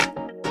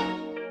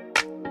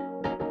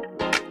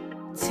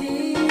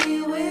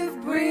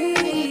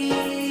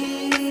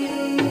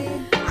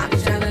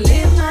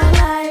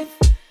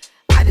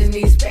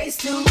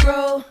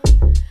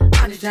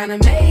just trying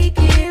to make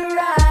it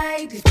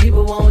right. These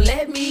people won't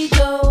let me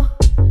go.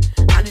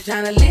 I'm just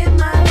trying to live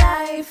my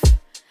life.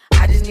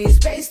 I just need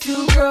space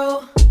to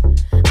grow.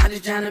 I'm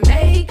just trying to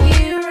make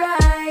it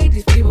right.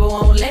 These people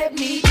won't let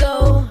me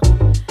go.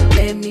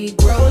 Let me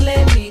grow,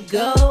 let me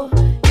go.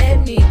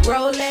 Let me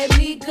grow, let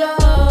me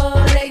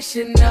go. They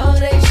should know,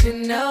 they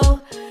should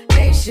know.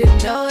 They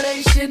should know,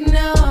 they should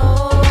know.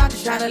 I'm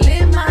just trying to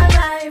live my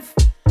life.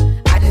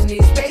 I just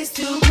need space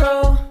to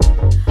grow.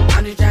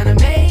 I'm just trying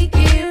to make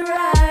it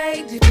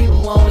right. These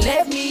people won't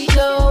let me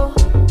go.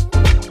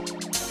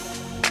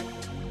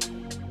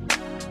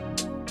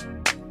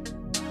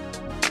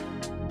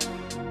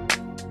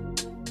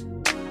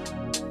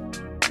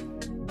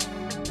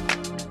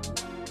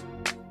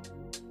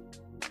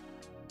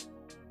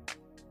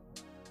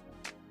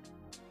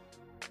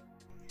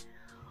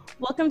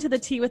 Welcome to the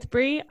Tea with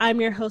Bree. I'm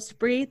your host,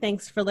 Bree.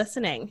 Thanks for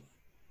listening.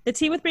 The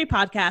Tea with Bree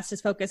podcast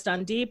is focused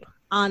on deep,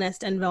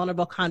 honest, and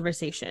vulnerable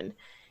conversation.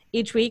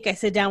 Each week, I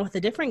sit down with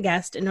a different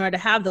guest in order to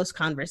have those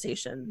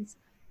conversations.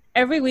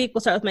 Every week,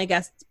 we'll start with my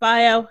guest's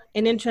bio,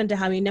 an intro into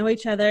how we know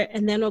each other,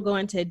 and then we'll go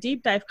into a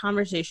deep dive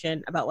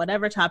conversation about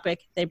whatever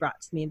topic they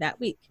brought to me that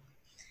week.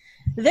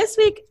 This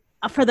week,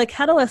 for The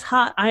Kettle is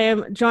Hot, I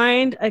am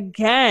joined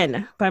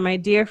again by my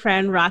dear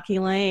friend, Rocky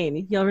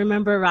Lane. You'll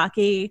remember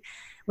Rocky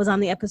was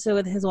on the episode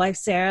with his wife,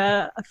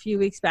 Sarah, a few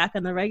weeks back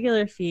on the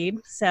regular feed.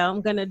 So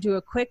I'm going to do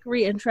a quick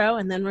re-intro,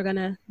 and then we're going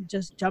to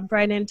just jump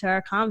right into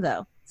our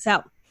convo.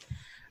 So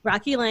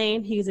Rocky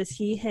Lane, he uses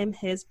he, him,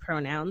 his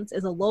pronouns,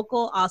 is a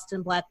local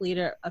Austin Black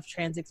leader of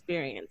trans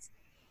experience.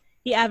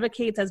 He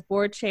advocates as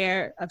board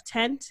chair of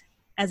TENT,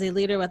 as a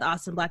leader with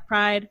Austin Black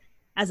Pride,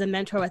 as a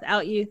mentor with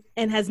Out Youth,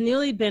 and has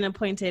newly been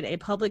appointed a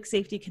public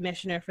safety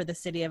commissioner for the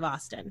city of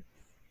Austin.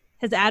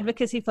 His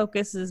advocacy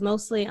focuses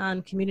mostly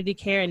on community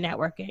care and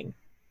networking.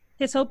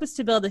 His hope is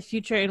to build a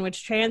future in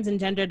which trans and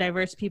gender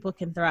diverse people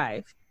can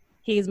thrive.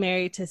 He is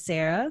married to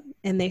Sarah,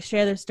 and they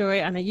share their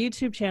story on a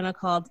YouTube channel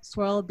called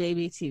Swirl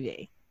Baby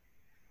TV.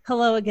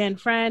 Hello again,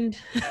 friend.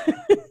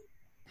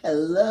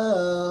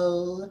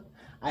 Hello.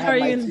 How are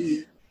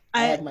you?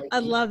 I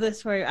love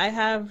this for you. I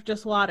have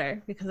just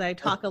water because I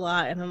talk a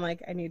lot, and I'm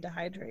like, I need to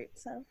hydrate.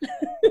 So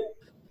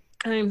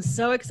I'm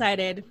so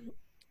excited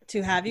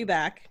to have you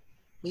back.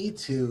 Me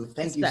too.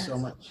 Thank you so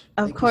much.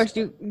 Of course,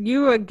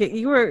 you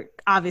were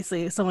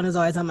obviously someone who's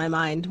always on my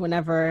mind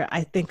whenever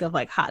I think of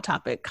like hot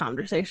topic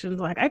conversations.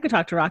 Like I could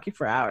talk to Rocky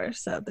for hours,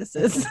 so this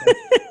is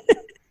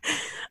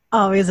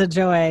always a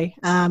joy.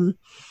 And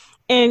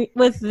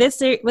with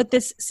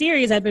this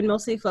series, I've been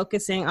mostly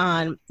focusing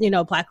on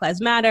Black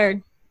Lives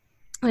Matter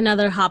and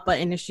other hot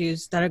button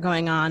issues that are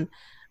going on.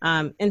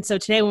 And so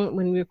today,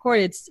 when we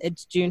record,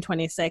 it's June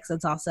 26th.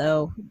 It's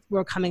also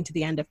we're coming to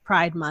the end of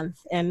Pride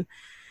Month, and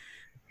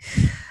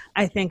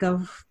I think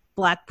of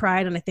Black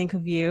Pride and I think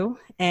of you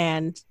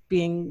and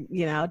being,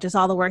 just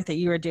all the work that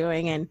you were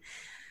doing. And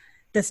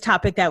this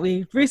topic that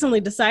we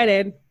recently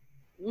decided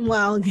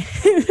while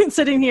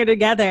sitting here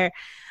together,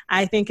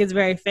 I think is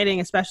very fitting,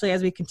 especially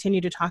as we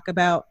continue to talk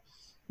about,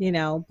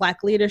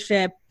 Black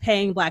leadership,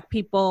 paying Black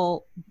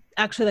people,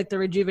 actually like the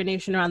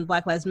rejuvenation around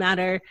Black Lives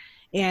Matter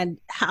and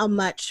how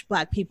much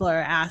Black people are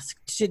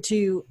asked to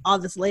do all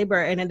this labor.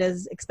 And it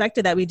is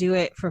expected that we do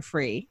it for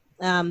free.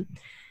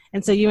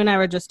 And so you and I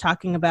were just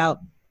talking about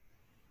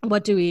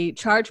what do we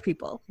charge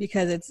people,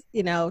 because it's,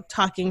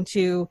 talking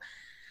to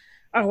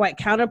our white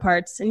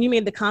counterparts. And you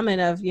made the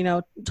comment of,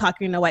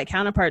 talking to white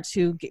counterparts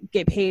who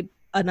get paid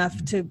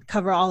enough to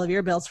cover all of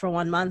your bills for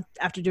 1 month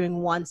after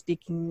doing one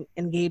speaking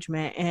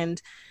engagement. And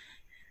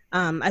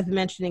I've been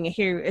mentioning it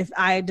here. If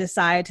I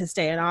decide to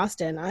stay in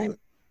Austin,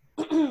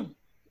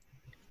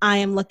 I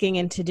am looking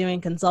into doing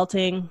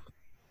consulting,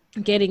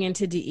 getting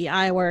into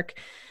DEI work,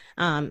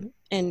 and,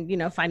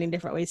 finding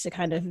different ways to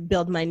kind of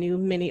build my new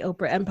mini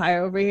Oprah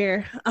empire over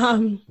here.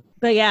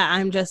 But yeah,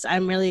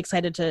 I'm really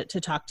excited to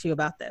talk to you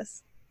about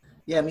this.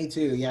 Yeah, me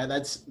too. Yeah,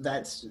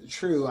 that's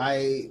true.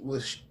 I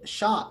was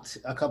shocked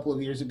a couple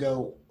of years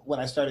ago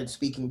when I started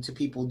speaking to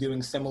people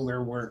doing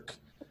similar work,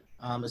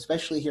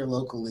 especially here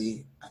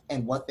locally,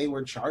 and what they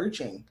were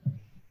charging.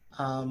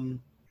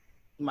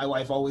 My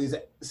wife always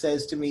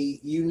says to me,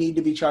 you need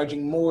to be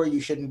charging more. You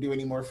shouldn't do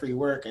any more free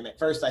work. And at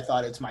first I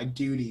thought it's my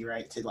duty,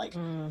 right? To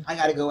I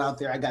got to go out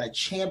there. I got to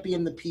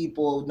champion the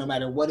people no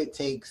matter what it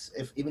takes,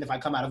 even if I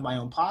come out of my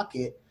own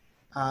pocket.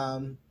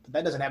 But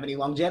that doesn't have any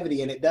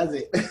longevity in it, does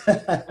it?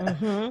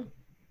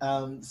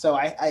 Mm-hmm. So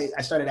I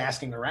started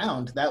asking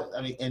around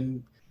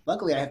and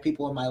luckily I have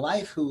people in my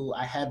life who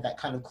I have that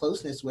kind of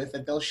closeness with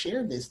that they'll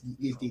share these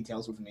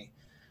details with me.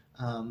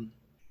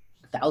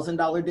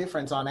 $1,000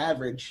 difference on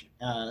average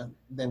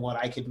than what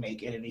I could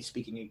make in any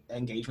speaking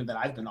engagement that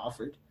I've been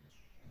offered.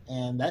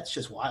 And that's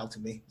just wild to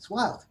me. It's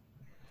wild.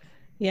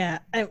 Yeah.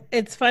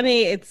 It's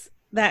funny. It's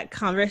that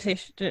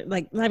conversation,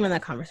 like not even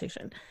that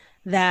conversation,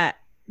 that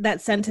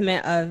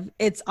sentiment of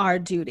it's our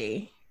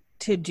duty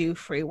to do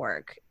free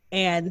work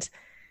and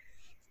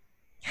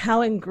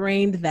how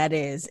ingrained that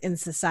is in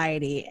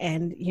society.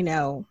 And,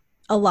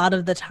 a lot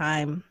of the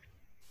time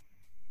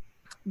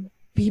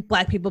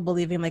Black people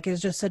believing like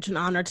it's just such an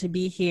honor to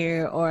be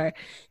here, or,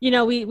 you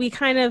know, we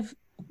kind of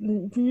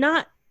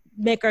not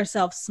make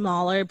ourselves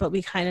smaller, but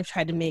we kind of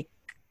try to make,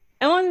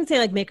 I don't want to say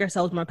like make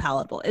ourselves more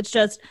palatable. It's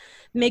just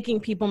making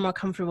people more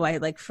comfortable. I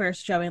like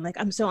first showing like,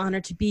 I'm so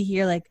honored to be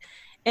here. Like,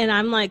 and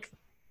I'm like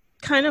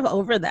kind of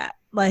over that.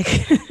 Like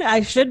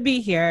I should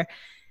be here.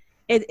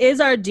 It is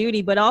our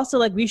duty, but also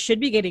like we should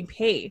be getting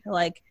paid.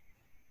 Like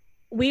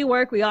we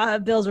work, we all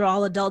have bills, we're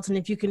all adults. And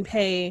if you can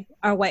pay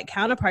our white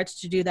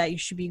counterparts to do that, you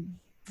should be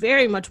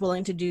very much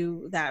willing to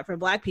do that for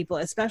Black people,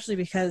 especially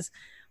because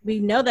we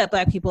know that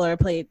Black people are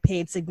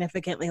paid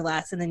significantly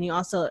less. And then you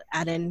also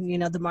add in, you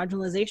know, the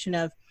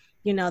marginalization of,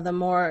 you know, the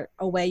more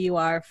away you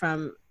are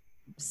from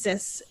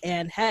cis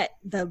and het,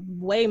 the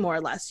way more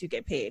or less you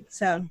get paid.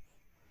 So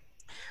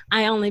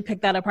I only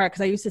pick that apart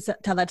because I used to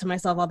tell that to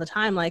myself all the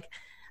time. Like,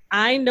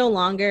 I no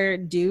longer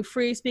do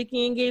free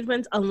speaking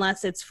engagements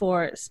unless it's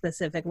for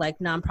specific like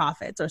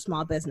nonprofits or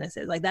small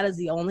businesses. Like that is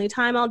the only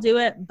time I'll do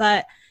it.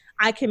 But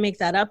I can make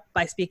that up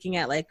by speaking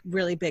at like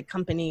really big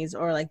companies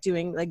or like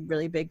doing like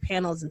really big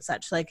panels and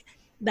such. Like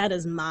that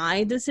is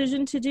my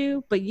decision to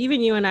do. But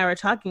even you and I were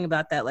talking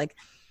about that, like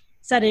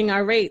setting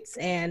our rates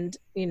and,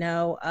 you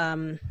know,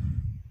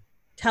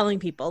 telling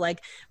people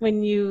like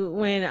when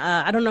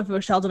I don't know if it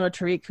was Sheldon or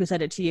Tariq who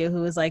said it to you,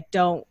 who was like,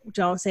 don't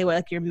say what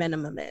like your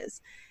minimum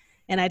is.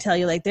 And I tell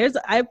you, like,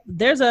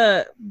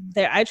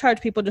 I charge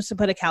people just to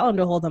put a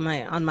calendar hold on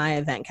my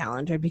event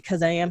calendar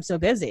because I am so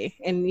busy.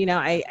 And, you know,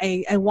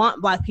 I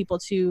want Black people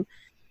to,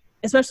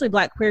 especially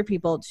Black queer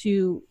people,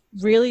 to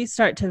really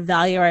start to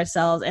value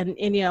ourselves. And,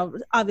 you know,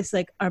 obviously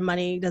like our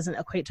money doesn't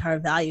equate to our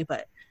value,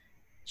 but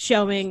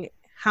showing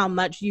how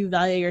much you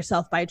value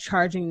yourself by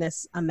charging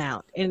this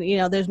amount. And, you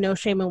know, there's no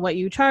shame in what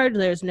you charge.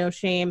 There's no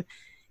shame.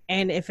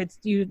 And if it's,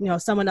 you know,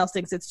 someone else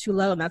thinks it's too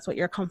low and that's what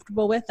you're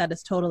comfortable with, that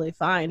is totally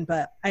fine.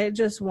 But I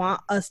just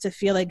want us to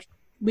feel like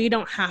we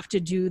don't have to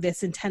do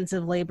this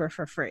intensive labor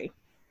for free.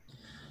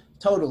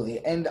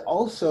 Totally. And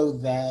also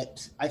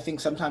that I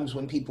think sometimes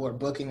when people are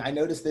booking, I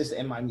notice this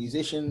in my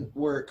musician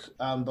work,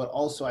 but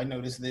also I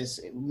notice this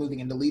moving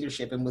into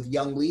leadership, and with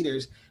young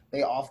leaders,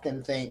 they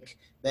often think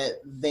that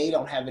they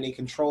don't have any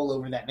control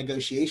over that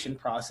negotiation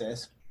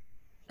process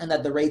and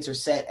that the rates are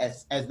set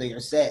as they are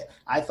set.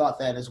 I thought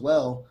that as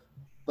well.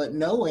 But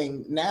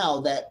knowing now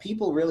that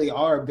people really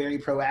are very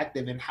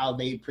proactive in how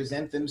they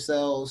present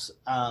themselves,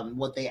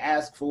 what they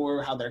ask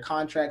for, how their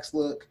contracts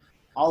look,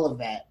 all of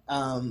that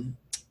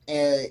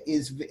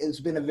it's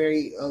been a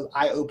very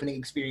eye-opening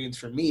experience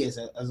for me as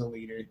a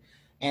leader.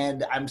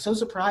 And I'm so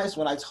surprised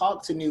when I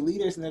talk to new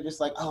leaders and they're just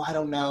like, oh, I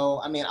don't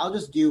know. I mean, I'll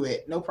just do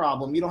it. No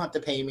problem. You don't have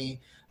to pay me.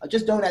 I'll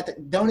just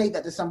donate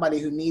that to somebody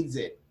who needs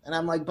it. And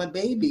I'm like, but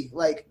baby,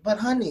 like, but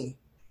honey,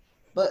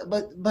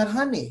 but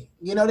honey,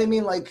 you know what I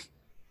mean? Like,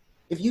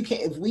 if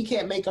we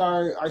can't make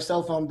our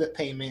cell phone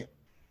payment,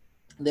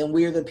 then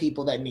we're the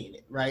people that need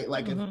it, right?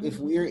 Like if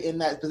we're in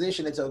that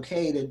position, it's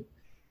okay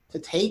to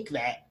take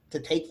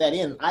that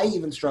in. I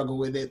even struggle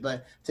with it,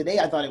 but today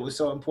I thought it was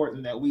so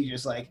important that we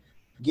just like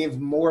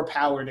give more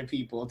power to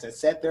people to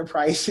set their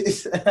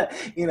prices,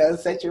 you know,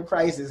 set your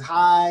prices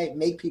high,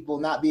 make people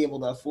not be able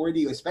to afford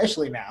you,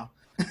 especially now.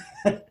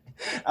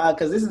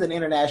 Because this is an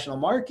international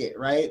market,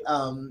 right?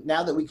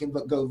 Now that we can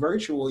go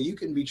virtual, you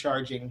can be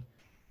charging,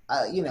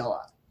 you know,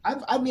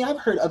 I've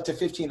heard up to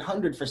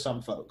 $1,500 for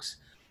some folks,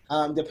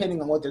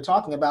 depending on what they're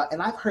talking about.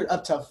 And I've heard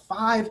up to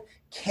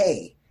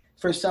 $5,000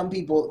 for some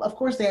people. Of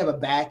course, they have a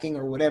backing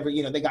or whatever,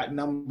 you know, they got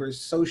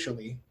numbers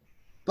socially.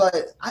 But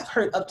I've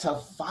heard up to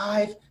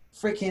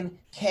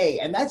 $5,000,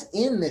 and that's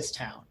in this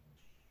town.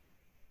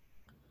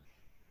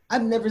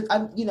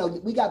 You know,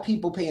 we got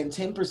people paying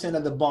 10%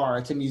 of the bar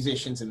to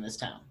musicians in this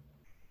town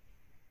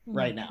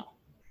right now.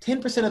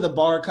 10% of the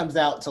bar comes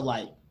out to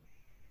like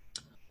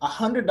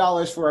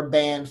 $100 for a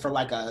band for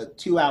like a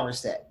 2-hour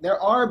set.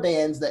 There are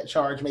bands that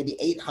charge maybe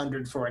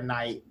 $800 for a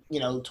night, you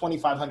know,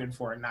 $2,500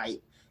 for a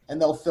night, and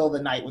they'll fill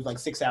the night with like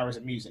 6 hours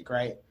of music,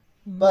 right?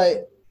 Mm-hmm.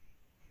 But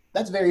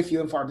that's very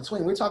few and far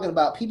between. We're talking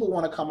about people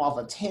want to come off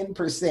of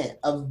 10%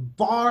 of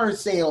bar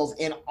sales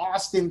in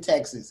Austin,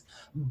 Texas.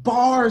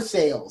 Bar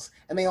sales,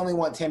 and they only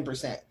want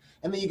 10%.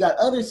 And then you got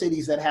other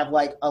cities that have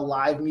like a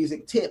live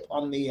music tip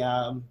on the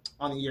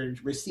on your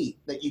receipt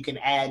that you can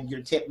add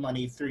your tip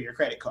money through your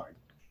credit card.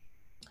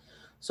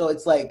 So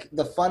it's like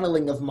the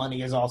funneling of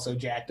money is also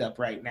jacked up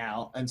right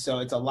now. And so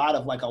it's a lot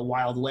of like a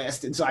Wild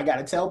West. And so I got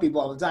to tell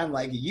people all the time,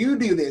 like, you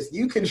do this,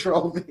 you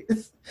control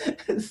this,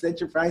 set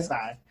your price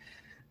high.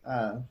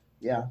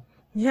 Yeah.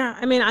 Yeah.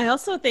 I mean, I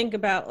also think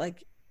about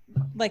like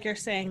you're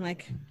saying,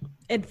 like,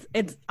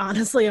 it's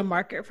honestly a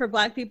market for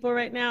Black people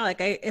right now. Like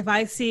if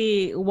I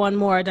see one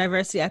more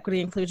diversity, equity,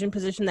 inclusion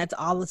position that's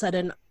all of a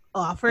sudden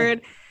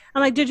offered,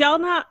 I'm like, did y'all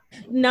not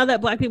know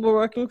that Black people were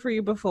working for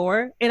you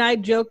before? And I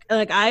joke,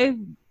 like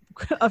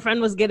a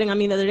friend was getting on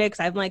me the other day because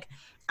I'm like,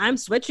 I'm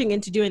switching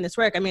into doing this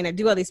work. I mean, I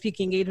do all these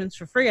speaking engagements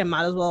for free. I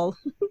might as well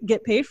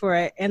get paid for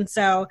it. And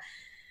so,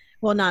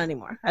 well, not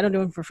anymore. I don't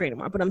do it for free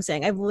anymore. But I'm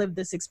saying I've lived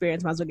this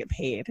experience. Might as well get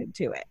paid to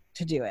do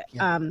it.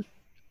 Yeah.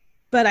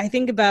 But I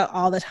think about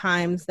all the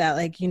times that,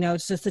 like, you know,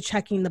 it's just the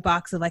checking the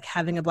box of like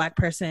having a Black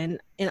person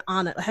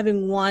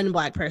having one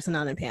Black person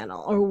on a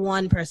panel or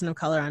one person of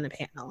color on a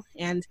panel.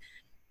 And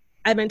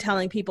I've been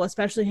telling people,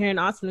 especially here in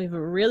Austin, we have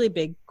a really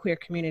big queer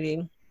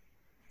community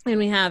and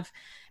we have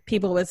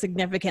people with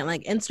significant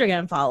like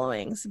Instagram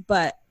followings,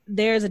 but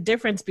there's a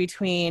difference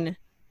between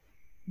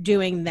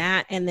doing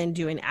that and then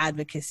doing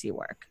advocacy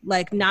work.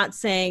 Like, not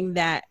saying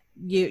that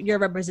your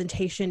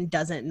representation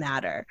doesn't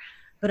matter,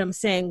 but I'm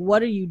saying,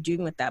 what are you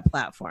doing with that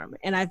platform?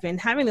 And I've been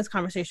having this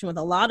conversation with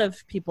a lot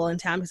of people in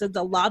town, because there's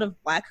a lot of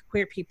Black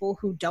queer people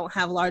who don't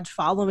have large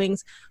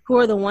followings, who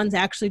are the ones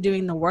actually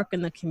doing the work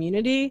in the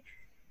community.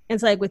 And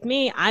it's like, with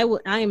me, I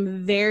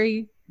am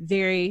very,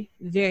 very,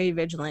 very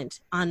vigilant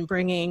on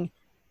bringing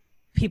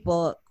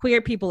people,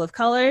 queer people of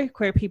color,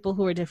 queer people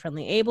who are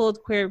differently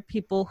abled, queer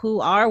people who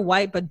are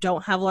white but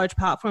don't have large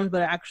platforms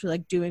but are actually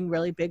like doing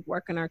really big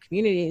work in our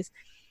communities.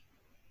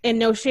 And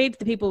no shade to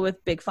the people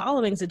with big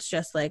followings. It's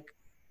just like,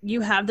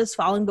 you have this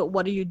following, but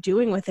what are you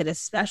doing with it?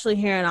 Especially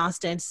here in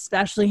Austin,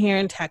 especially here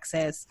in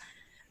Texas.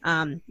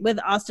 With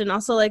Austin,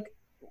 also, like,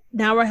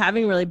 now we're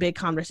having really big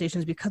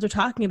conversations because we're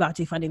talking about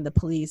defunding the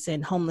police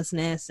and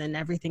homelessness and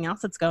everything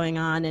else that's going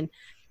on. And,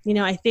 you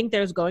know, I think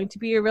there's going to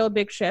be a real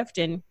big shift.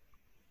 And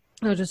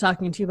I was just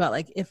talking to you about,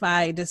 like, if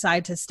I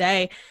decide to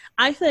stay,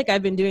 I feel like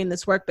I've been doing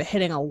this work but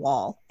hitting a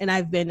wall. And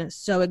I've been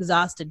so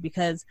exhausted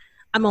because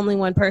I'm only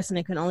one person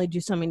and can only do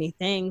so many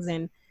things.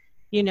 And,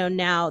 you know,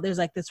 now there's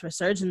like this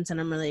resurgence and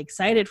I'm really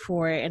excited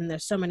for it. And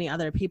there's so many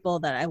other people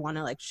that I want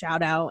to like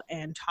shout out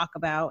and talk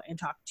about and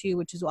talk to,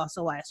 which is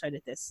also why I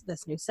started this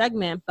new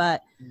segment.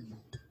 But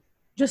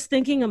just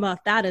thinking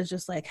about that is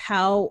just like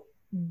how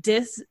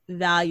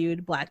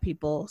disvalued Black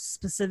people,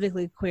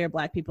 specifically queer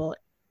Black people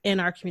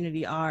in our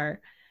community are.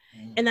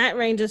 And that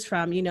ranges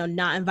from, you know,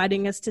 not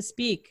inviting us to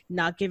speak,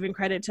 not giving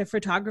credit to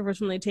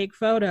photographers when they take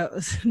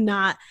photos,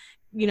 not,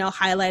 you know,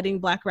 highlighting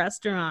Black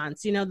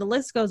restaurants, you know, the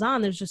list goes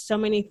on. There's just so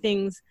many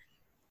things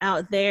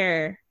out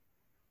there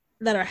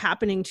that are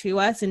happening to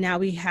us. And now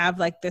we have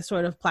like this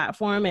sort of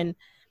platform. And,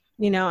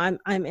 you know,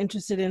 I'm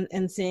interested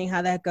in seeing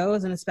how that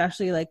goes. And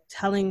especially like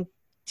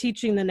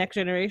teaching the next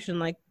generation,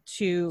 like,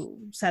 to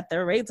set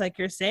their rates. Like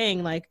you're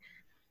saying, like,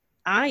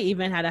 I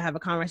even had to have a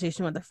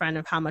conversation with a friend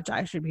of how much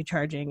I should be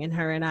charging. And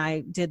her and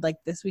I did like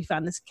this, we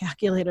found this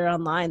calculator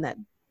online that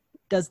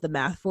does the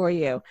math for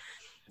you.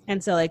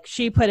 And so like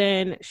she put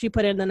in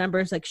the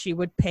numbers like she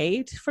would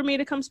pay for me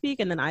to come speak,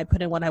 and then I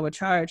put in what I would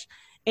charge.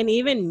 And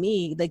even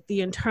me, like the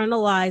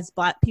internalized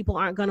Black people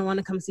aren't going to want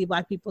to come see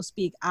Black people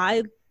speak.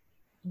 I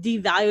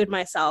devalued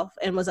myself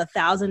and was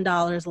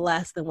 $1,000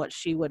 less than what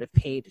she would have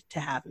paid to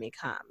have me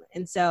come.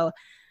 And so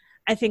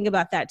I think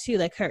about that too.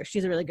 Like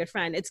she's a really good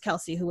friend. It's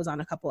Kelsey, who was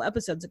on a couple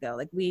episodes ago.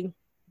 Like we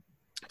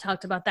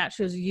talked about that.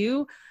 She goes,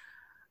 you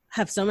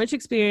have so much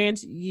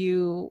experience.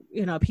 You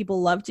know,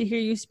 people love to hear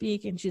you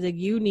speak. And she's like,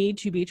 you need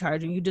to be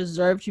charging. You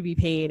deserve to be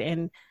paid.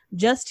 And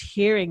just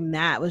hearing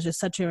that was just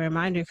such a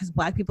reminder, because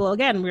Black people,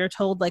 again, we were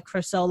told like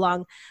for so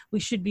long, we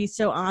should be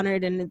so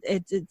honored and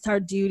it's our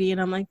duty.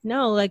 And I'm like,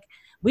 no, like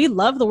we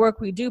love the work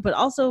we do, but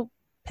also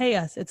pay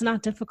us. It's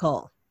not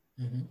difficult.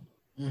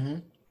 Mm-hmm. Mm-hmm.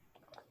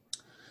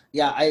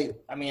 Yeah,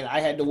 I mean,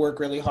 I had to work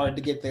really hard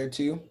to get there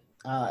too.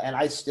 And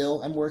I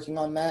still am working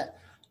on that.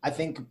 I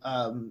think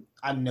I'm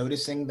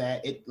noticing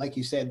that it, like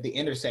you said, the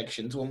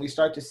intersections, when we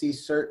start to see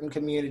certain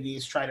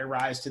communities try to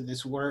rise to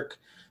this work,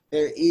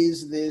 there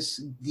is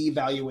this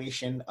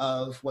devaluation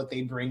of what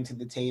they bring to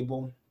the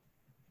table.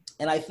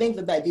 And I think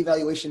that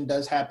devaluation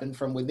does happen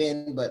from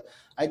within, but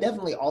I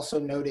definitely also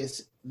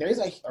notice there's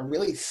a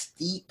really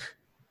steep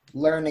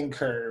learning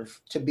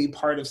curve to be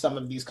part of some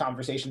of these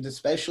conversations,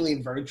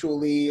 especially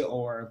virtually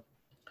or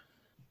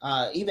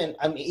even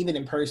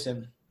in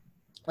person,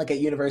 like at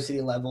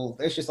university level.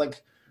 There's just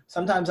like,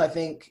 sometimes I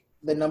think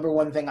the number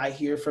one thing I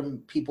hear from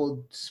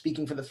people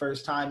speaking for the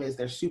first time is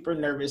they're super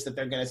nervous that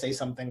they're going to say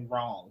something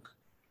wrong.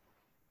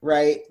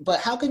 Right.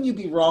 But how can you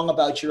be wrong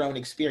about your own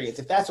experience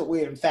if that's what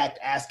we're in fact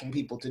asking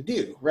people to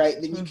do?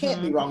 Right. Then you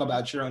can't be wrong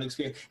about your own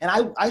experience.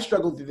 And I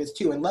struggled through this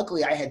too. And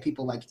luckily I had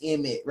people like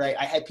Emmett. Right.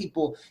 I had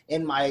people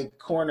in my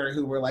corner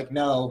who were like,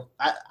 no,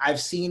 I've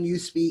seen you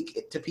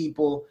speak to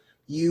people.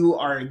 You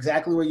are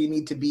exactly where you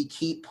need to be.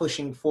 Keep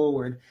pushing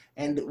forward.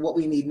 And what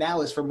we need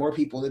now is for more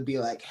people to be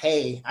like,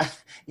 hey,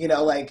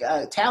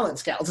 talent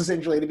scouts,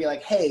 essentially, to be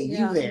like, hey,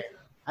 you there.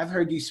 I've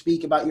heard you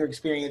speak about your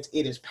experience.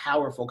 It is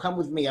powerful. Come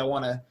with me. I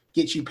want to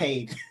get you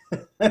paid.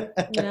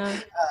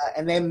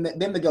 And then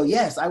to go,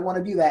 yes, I want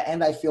to do that.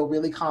 And I feel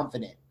really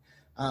confident.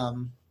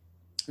 And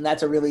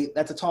that's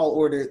a tall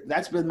order.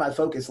 That's been my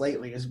focus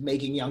lately, is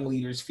making young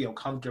leaders feel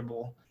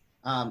comfortable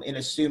in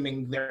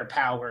assuming their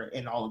power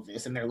in all of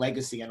this and their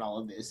legacy in all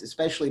of this,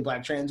 especially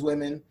Black trans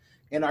women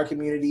in our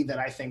community that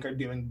I think are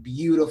doing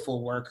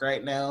beautiful work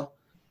right now,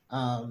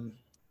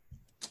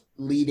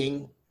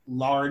 leading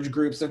large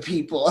groups of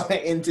people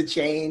into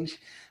change.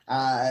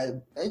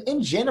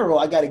 In general,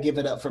 I got to give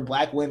it up for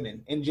Black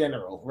women in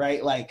general,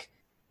 right? Like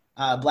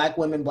Black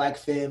women, Black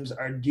femmes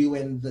are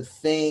doing the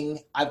thing.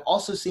 I've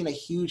also seen a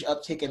huge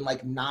uptick in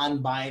like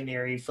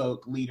non-binary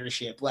folk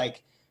leadership,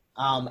 like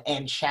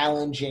and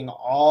challenging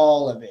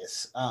all of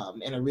this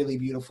in a really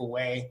beautiful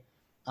way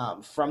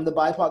from the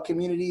BIPOC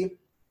community.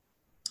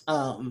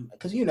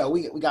 Because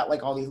we got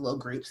like all these little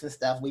groups and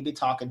stuff. We be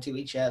talking to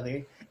each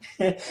other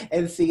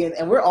and seeing,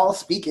 and we're all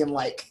speaking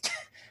like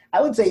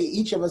I would say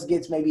each of us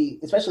gets maybe,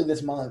 especially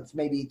this month,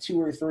 maybe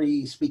 2 or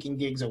 3 speaking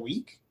gigs a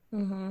week.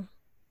 Mm-hmm.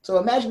 So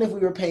imagine if we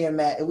were paying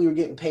that, if we were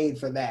getting paid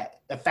for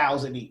that,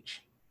 $1,000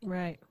 each.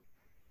 Right.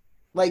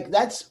 Like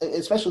that's,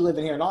 especially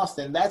living here in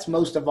Austin, that's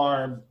most of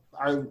our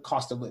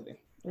cost of living.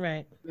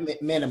 Right.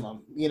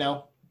 Minimum,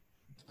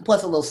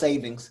 plus a little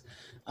savings.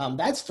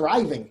 That's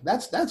thriving.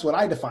 That's what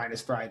I define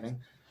as thriving.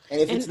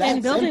 And if it's that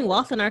and building simple,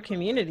 wealth in our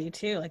community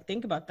too. Like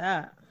think about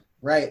that.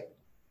 Right.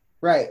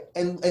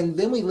 And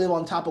then we live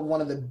on top of one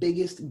of the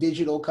biggest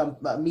digital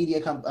media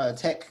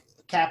tech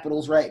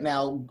capitals right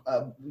now.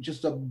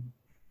 Just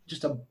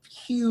a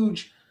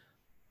huge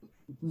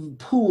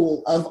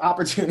pool of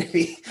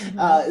opportunity,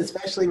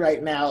 especially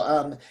right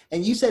now.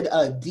 And you said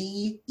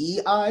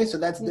DEI, so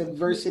that's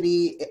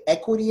diversity,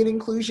 equity, and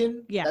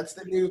inclusion. Yeah, that's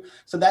the new.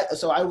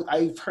 So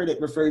I've heard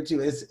it referred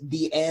to as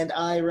D and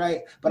I,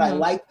 right? But I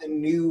like the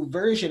new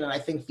version, and I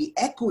think the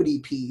equity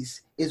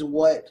piece is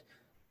what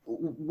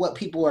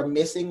people are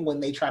missing when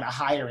they try to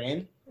hire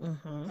in.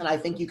 And I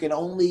think you can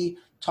only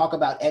talk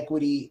about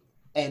equity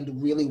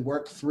and really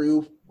work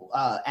through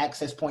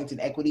access points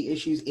and equity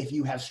issues if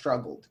you have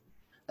struggled.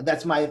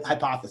 That's my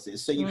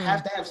hypothesis. So you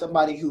have to have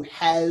somebody who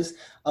has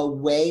a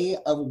way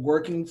of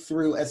working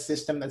through a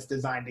system that's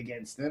designed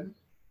against them.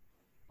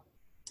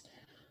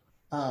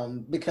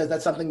 Because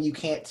that's something you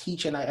can't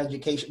teach in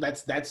education.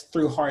 That's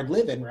through hard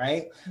living,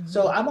 right?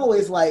 So I'm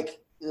always like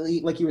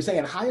you were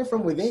saying, hire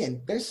from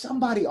within. There's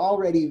somebody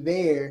already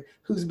there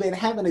who's been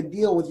having to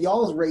deal with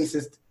y'all's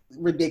racist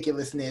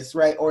ridiculousness,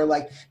 right? Or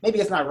like maybe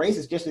it's not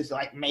racist, just it's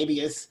like maybe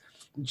it's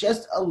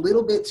just a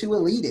little bit too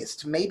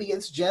elitist. Maybe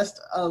it's just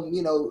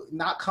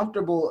not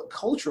comfortable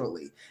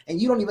culturally,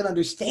 and you don't even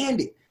understand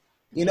it.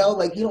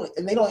 Like you don't,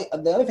 and they don't.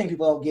 The other thing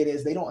people don't get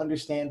is they don't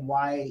understand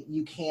why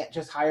you can't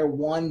just hire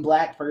one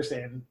Black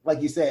person,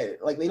 like you said.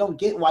 Like they don't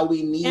get why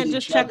we need. And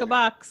just check a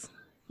box.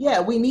 Yeah,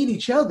 we need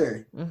each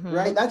other,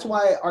 right? That's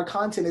why our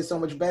content is so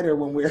much better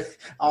when we're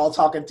all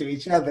talking to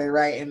each other,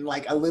 right? And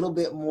like a little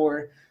bit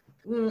more,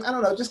 I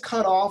don't know, just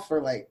cut off,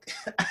 or like,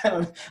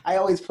 I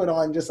always put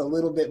on just a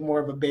little bit more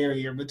of a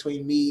barrier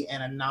between me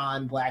and a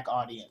non-Black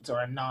audience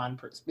or a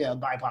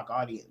BIPOC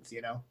audience,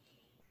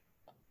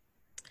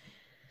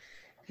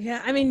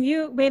 Yeah, I mean,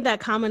 you made that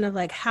comment of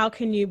like, how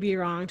can you be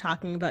wrong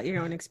talking about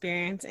your own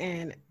experience?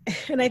 And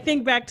I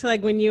think back to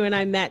like when you and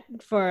I met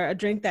for a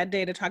drink that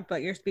day to talk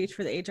about your speech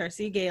for the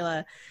HRC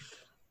gala.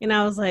 And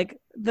I was like,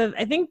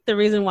 I think the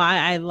reason why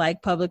I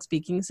like public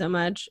speaking so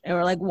much,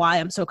 or like why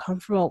I'm so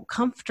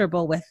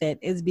comfortable with it,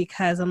 is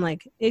because I'm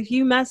like, if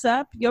you mess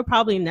up, you'll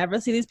probably never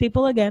see these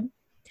people again.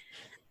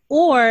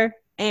 And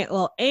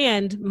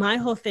my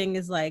whole thing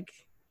is like,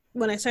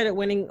 when I started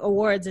winning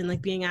awards and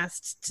like being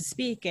asked to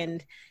speak,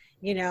 and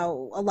a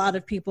lot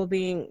of people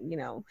being,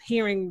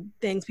 hearing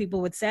things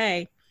people would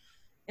say.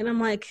 And I'm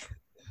like,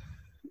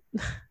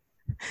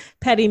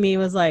 petty me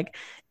was like,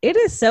 it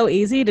is so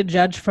easy to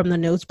judge from the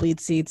nosebleed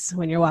seats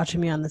when you're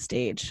watching me on the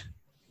stage.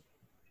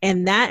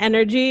 And that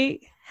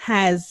energy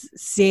has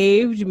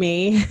saved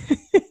me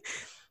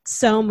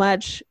so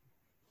much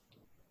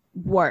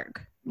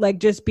work. Like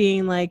just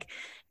being like,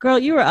 girl,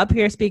 you were up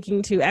here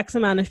speaking to X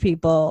amount of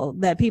people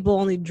that people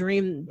only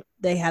dream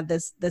they had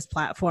this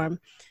platform.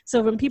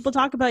 So when people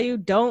talk about you,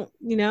 don't,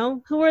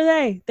 who are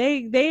they?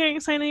 They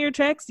ain't signing your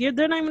checks. They're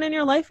not even in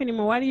your life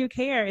anymore. Why do you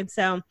care? And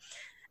so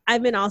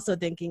I've been also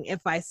thinking,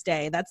 if I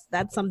stay,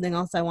 that's something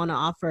else I want to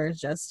offer, is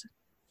just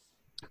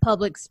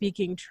public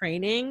speaking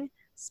training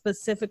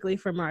specifically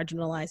for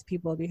marginalized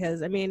people.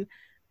 Because I mean,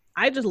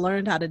 I just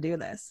learned how to do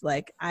this.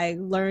 Like I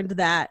learned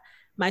that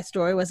my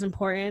story was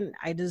important.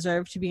 I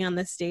deserve to be on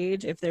this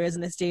stage. If there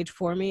isn't a stage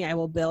for me, I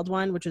will build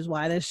one, which is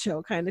why this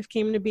show kind of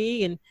came to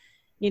be. And,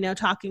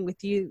 talking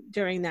with you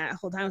during that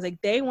whole time, I was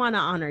like, they want to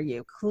honor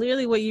you.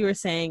 Clearly what you were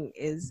saying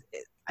is,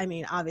 I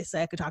mean,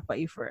 obviously I could talk about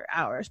you for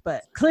hours,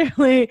 but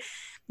clearly,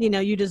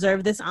 you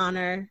deserve this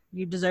honor.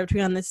 You deserve to be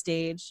on this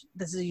stage.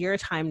 This is your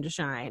time to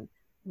shine.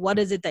 What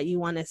is it that you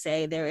want to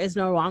say? There is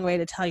no wrong way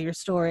to tell your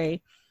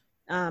story.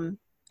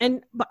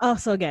 But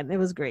also, again, it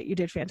was great. You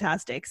did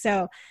fantastic.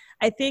 So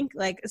I think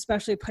like,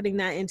 especially putting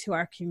that into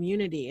our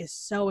community is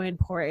so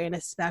important,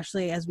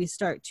 especially as we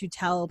start to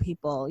tell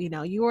people,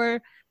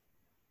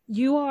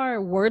 you are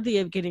worthy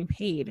of getting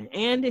paid.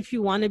 And if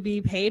you want to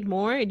be paid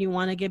more and you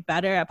want to get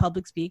better at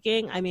public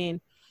speaking, I mean,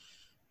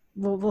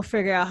 we'll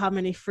figure out how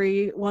many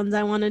free ones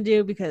I want to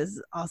do,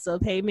 because also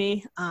pay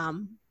me.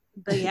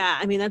 But yeah,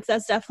 I mean, that's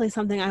definitely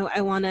something I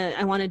want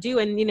to do.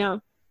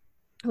 And,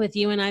 with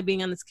you and I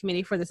being on this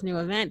committee for this new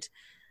event,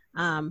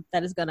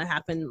 that is going to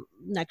happen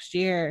next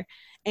year,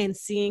 and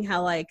seeing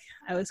how, like,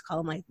 I always call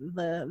them like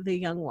the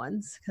young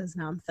ones, because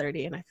now I'm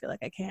 30 and I feel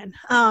like I can,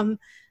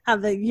 how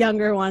the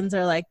younger ones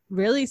are like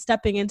really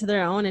stepping into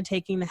their own and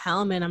taking the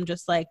helm. And I'm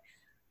just like,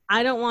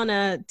 I don't want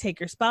to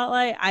take your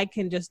spotlight. I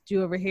can just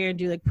do over here and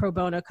do like pro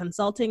bono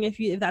consulting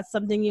if that's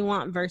something you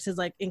want, versus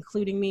like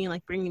including me and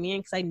like bringing me in,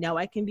 because I know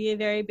I can be a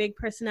very big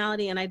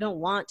personality, and I don't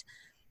want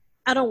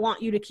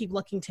you to keep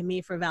looking to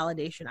me for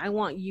validation. I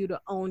want you to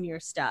own your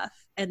stuff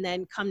and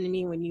then come to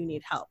me when you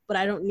need help. But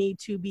I don't need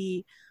to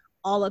be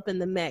all up in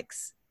the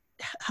mix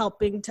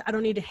I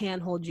don't need to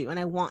handhold you, and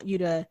I want you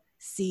to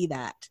see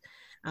that.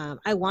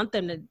 I want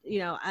them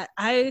to,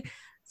 I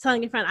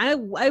telling a friend,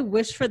 I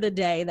wish for the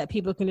day that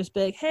people can just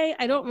be like, hey,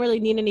 I don't really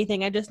need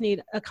anything. I just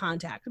need a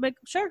contact. I'm like,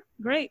 sure,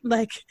 great.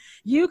 Like,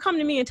 you come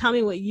to me and tell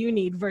me what you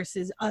need,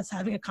 versus us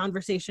having a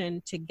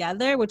conversation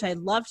together, which I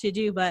love to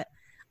do, but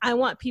I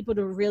want people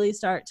to really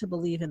start to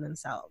believe in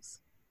themselves.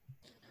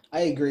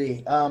 I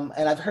agree. And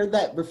I've heard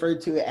that referred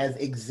to as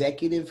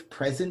executive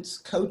presence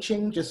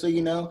coaching, just so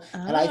you know.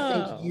 Oh. And I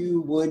think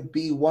you would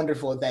be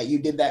wonderful at that. You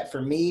did that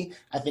for me.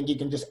 I think you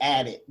can just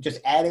add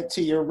it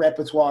to your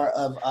repertoire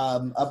of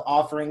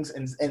offerings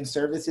and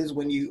services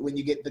when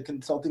you get the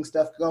consulting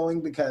stuff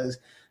going, because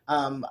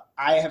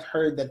I have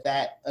heard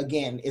that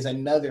again is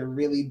another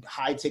really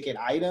high ticket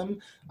item,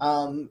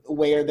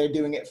 where they're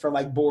doing it for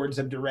like boards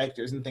of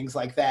directors and things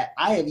like that.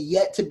 I have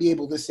yet to be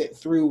able to sit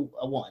through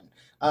one.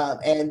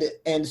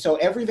 And so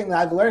everything that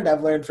I've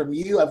learned from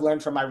you. I've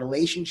learned from my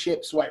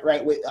relationships,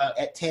 right, with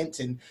at Tint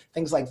and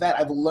things like that.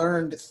 I've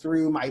learned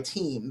through my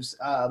teams,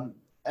 and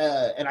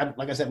I've,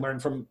 like I said,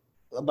 learned from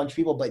a bunch of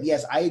people. But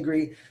yes, I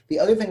agree. The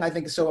other thing I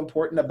think is so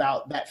important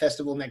about that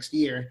festival next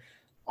year,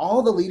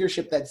 all the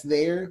leadership that's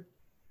there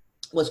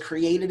was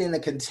created in a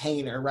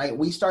container, right?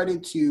 We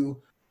started to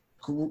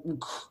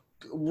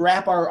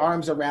wrap our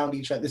arms around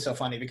each other. It's so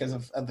funny because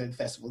of the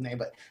festival name,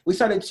 but we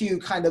started to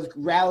kind of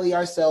rally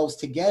ourselves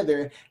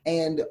together,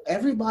 and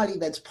everybody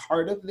that's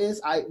part of this,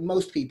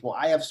 most people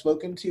I have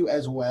spoken to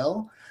as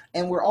well,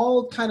 and we're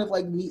all kind of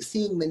like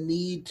seeing the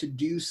need to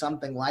do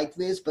something like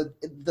this. But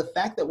the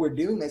fact that we're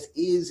doing this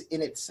is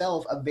in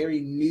itself a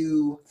very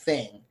new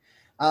thing.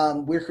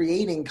 We're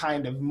creating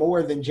kind of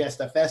more than just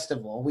a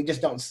festival. We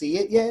just don't see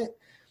it yet.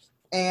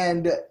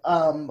 And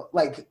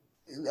like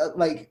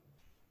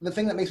the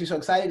thing that makes me so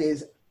excited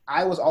is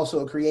I was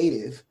also a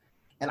creative,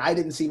 and I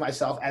didn't see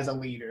myself as a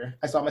leader.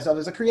 I saw myself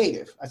as a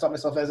creative. I saw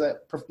myself as a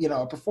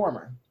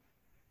performer.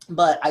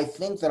 But I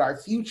think that our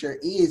future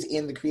is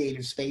in the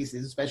creative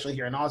spaces, especially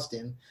here in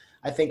Austin.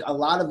 I think a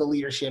lot of the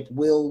leadership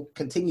will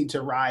continue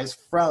to rise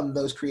from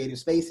those creative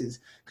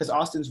spaces, because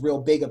Austin's real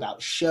big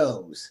about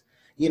shows.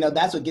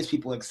 That's what gets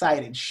people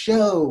excited,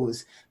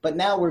 shows. But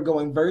now we're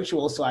going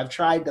virtual. So I've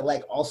tried to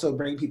like also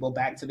bring people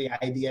back to the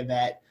idea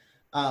that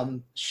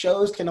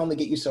shows can only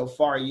get you so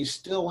far. You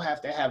still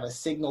have to have a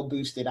signal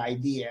boosted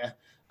idea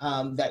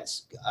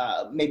that's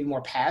maybe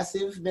more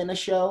passive than a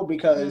show,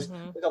 because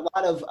there's a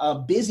lot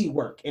of busy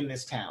work in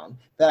this town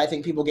that I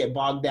think people get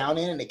bogged down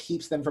in, and it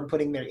keeps them from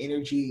putting their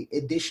energy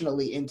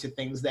additionally into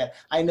things that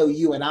I know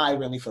you and I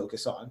really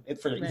focus on,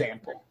 for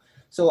example.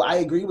 So I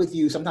agree with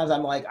you. Sometimes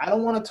I'm like, I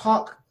don't want to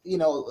talk,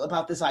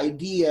 about this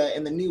idea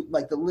and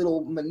the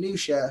little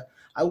minutia.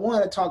 I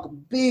want to talk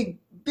big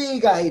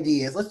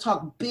ideas. Let's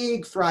talk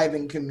big,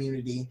 thriving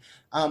community.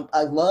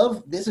 I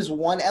love, this is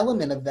one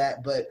element of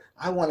that, but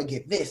I want to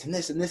get this and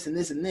this and this and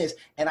this and this.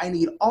 And I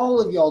need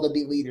all of y'all to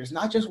be leaders,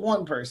 not just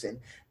one person.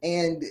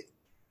 And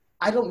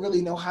I don't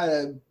really know how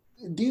to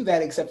do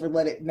that except for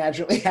let it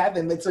naturally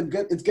happen. It's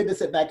good to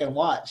sit back and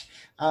watch.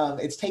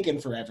 It's taken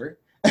forever.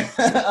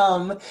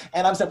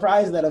 And I'm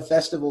surprised that a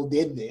festival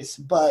did this,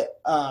 but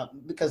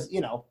because,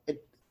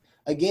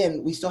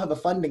 again, we still have a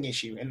funding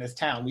issue in this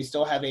town. We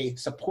still have a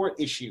support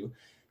issue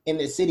in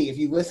this city. If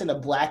you listen to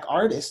Black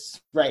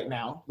artists right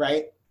now,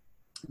 right,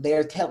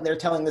 they're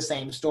telling the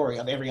same story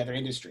of every other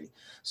industry.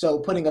 So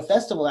putting a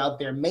festival out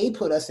there may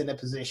put us in a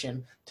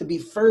position to be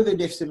further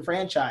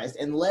disenfranchised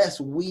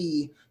unless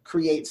we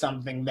create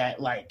something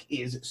that like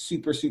is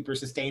super, super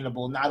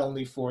sustainable, not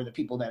only for the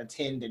people that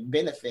attend and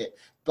benefit,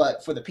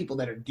 but for the people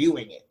that are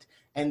doing it.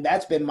 And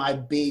that's been my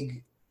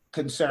big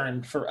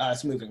concern for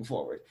us moving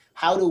forward.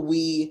 How do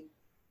we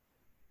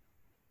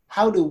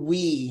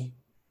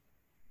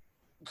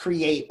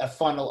create a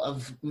funnel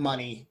of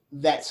money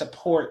that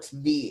supports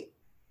the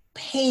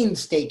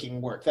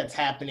painstaking work that's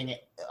happening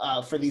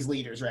for these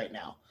leaders right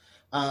now?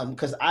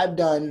 Because I've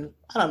done,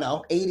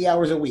 80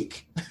 hours a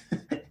week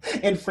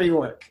in free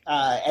work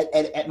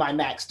at my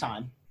max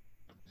time.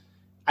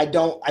 I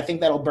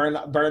think that'll burn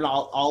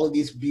all of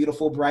these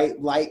beautiful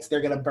bright lights.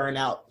 They're going to burn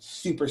out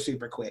super,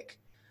 super quick.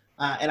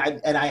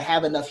 And I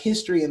have enough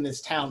history in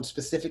this town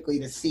specifically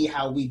to see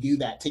how we do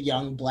that to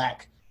young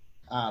Black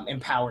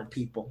empowered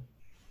people.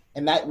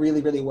 And that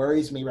really, really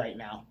worries me right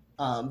now.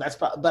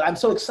 But I'm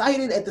so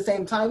excited at the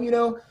same time,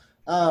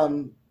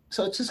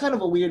 so it's just kind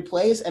of a weird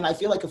place. And I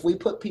feel like if we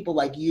put people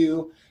like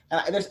you,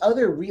 and there's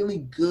other really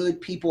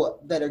good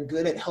people that are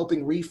good at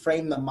helping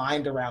reframe the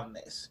mind around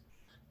this.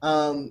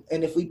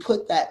 And if we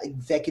put that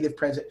executive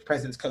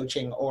presence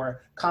coaching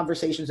or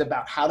conversations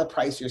about how to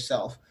price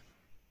yourself,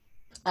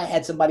 I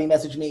had somebody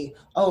message me,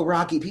 "Oh,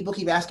 Rocky, people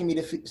keep asking me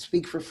to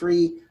speak for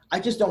free. I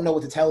just don't know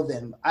what to tell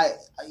them.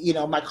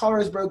 My car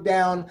is broke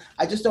down.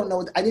 I just don't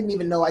know. I didn't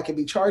even know I could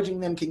be charging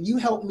them. Can you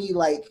help me?"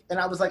 And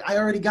I was like, "I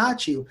already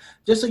got you.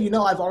 Just so you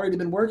know, I've already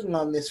been working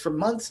on this for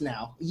months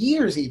now,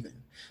 years even."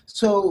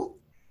 So,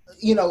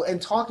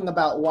 and talking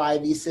about why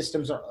these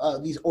systems are,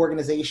 these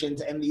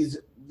organizations and these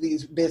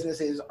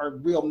businesses are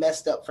real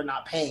messed up for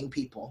not paying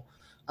people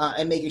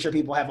and making sure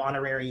people have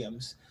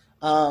honorariums.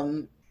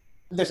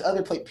 There's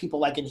other people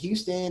like in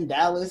Houston,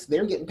 Dallas,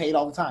 they're getting paid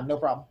all the time. No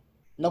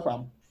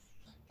problem.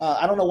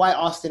 I don't know why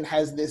Austin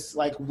has this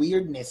like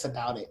weirdness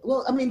about it.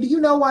 Well, I mean, do you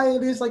know why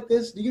it is like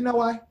this? Do you know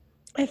why?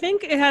 I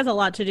think it has a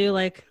lot to do,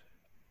 like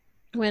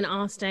when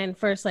Austin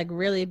first like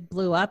really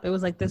blew up, it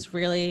was like this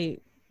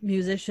really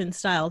musician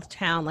styled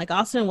town. Like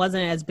Austin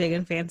wasn't as big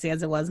and fancy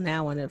as it was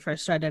now when it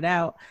first started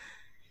out.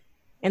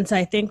 And so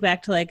I think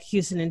back to like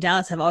Houston and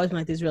Dallas have always been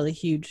like these really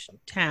huge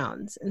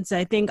towns. And so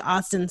I think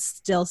Austin's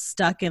still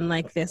stuck in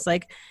like this,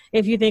 like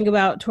if you think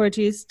about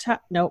Tyson's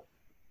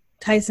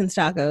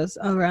Tacos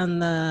around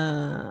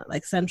the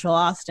like central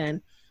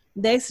Austin,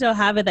 they still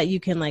have it that you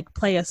can like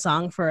play a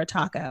song for a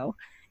taco.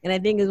 And I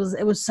think it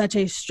was such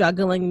a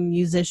struggling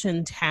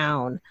musician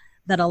town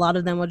that a lot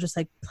of them would just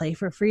like play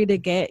for free to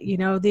get,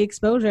 the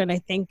exposure. And I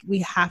think we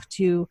have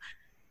to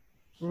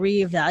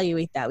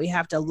reevaluate that. We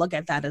have to look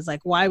at that as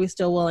like, why are we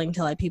still willing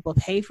to let people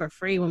pay for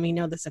free when we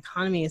know this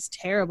economy is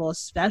terrible,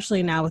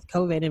 especially now with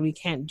COVID and we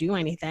can't do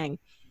anything.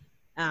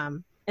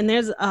 And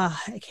there's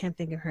I can't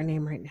think of her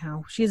name right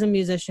now. She's a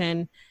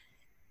musician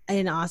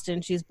in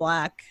Austin. She's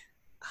Black.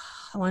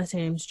 I want to say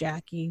her name's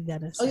Jackie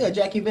Venison. Oh yeah,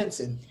 Jackie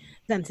Venson.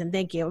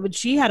 Thank you. But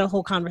she had a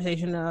whole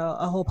conversation,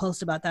 a whole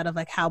post about that, of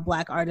like how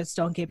Black artists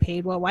don't get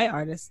paid what white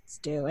artists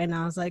do. And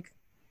I was like,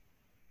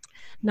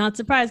 not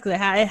surprised, because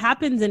it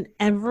happens in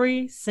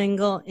every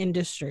single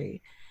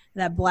industry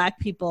that Black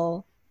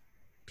people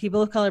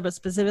of color, but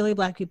specifically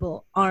Black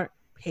people, aren't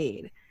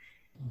paid.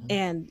 Mm-hmm.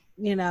 And,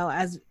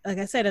 as like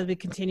I said, as we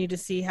continue to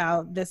see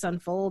how this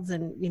unfolds,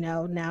 and,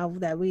 now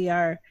that we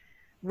are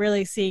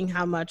really seeing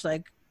how much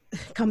like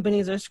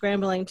companies are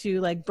scrambling to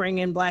like bring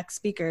in Black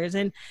speakers,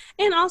 and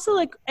also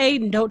like A,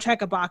 don't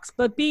check a box,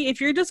 but B, if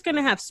you're just going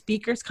to have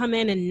speakers come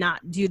in and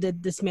not do the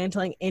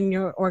dismantling in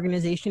your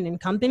organization and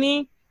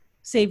company,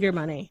 save your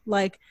money.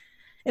 Like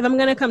if I'm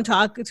going to come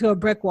talk to a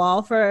brick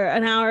wall for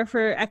an hour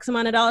for X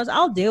amount of dollars,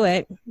 I'll do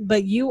it,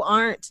 but you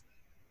aren't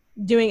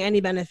doing any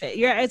benefit.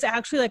 It's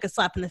actually like a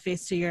slap in the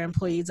face to your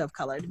employees of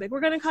color. Like, we're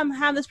going to come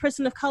have this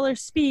person of color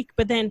speak,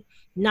 but then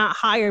not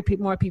hire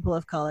more people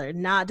of color,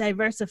 not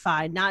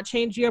diversify, not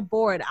change your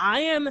board.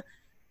 I am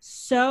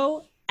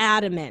so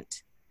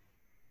adamant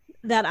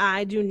that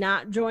I do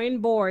not join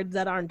boards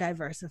that aren't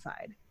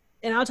diversified.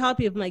 And I'll tell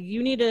people, like,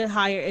 you need to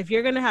hire, if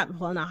you're going to have,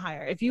 well, not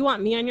hire, if you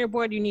want me on your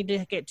board, you need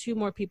to get 2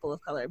 more people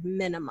of color,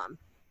 minimum.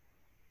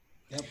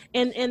 Yep.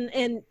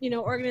 And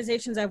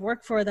organizations I've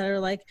worked for that are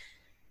like,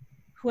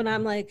 when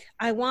I'm like,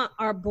 I want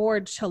our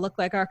board to look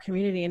like our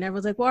community, and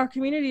everyone's like, well, our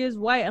community is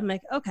white. I'm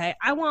like, okay,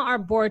 I want our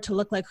board to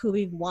look like who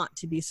we want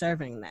to be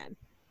serving then.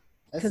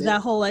 Because that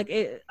whole, like,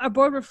 our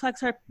board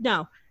reflects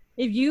no.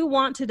 If you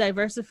want to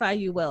diversify,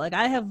 you will. Like,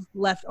 I have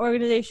left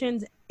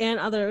organizations and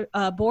other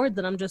boards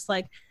that I'm just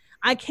like,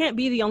 I can't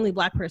be the only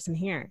Black person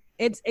here.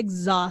 It's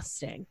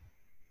exhausting.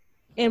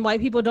 And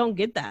white people don't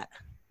get that.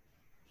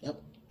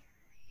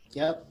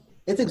 Yep.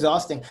 It's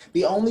exhausting.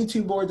 The only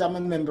 2 boards I'm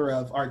a member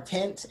of are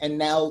Tent, and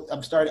now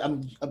I'm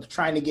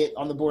trying to get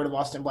on the board of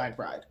Austin Black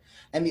Pride.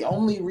 And the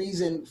only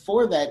reason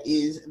for that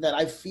is that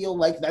I feel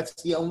like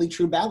that's the only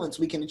true balance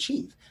we can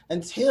achieve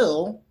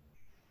until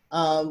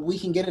we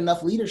can get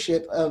enough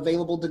leadership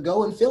available to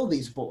go and fill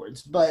these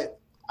boards. But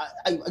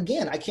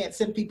I can't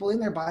send people in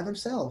there by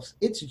themselves.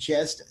 It's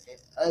just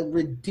a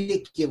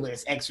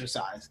ridiculous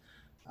exercise.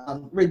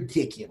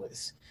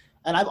 Ridiculous.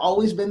 And I've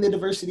always been the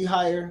diversity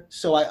hire,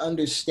 so I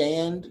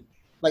understand.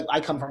 Like,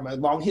 I come from a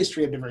long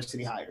history of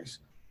diversity hires.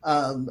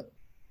 And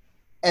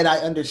I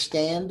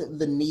understand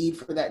the need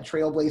for that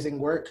trailblazing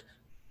work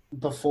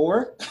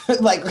before.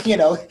 Like,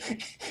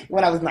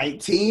 when I was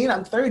 19,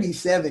 I'm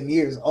 37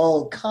 years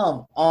old.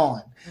 Come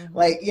on. Mm-hmm.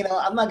 Like,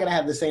 I'm not going to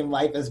have the same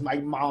life as my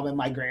mom and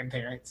my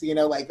grandparents.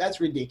 Like,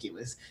 that's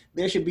ridiculous.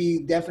 There should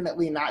be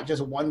definitely not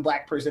just one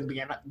Black person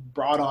being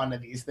brought onto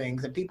these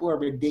things. And people are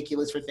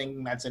ridiculous for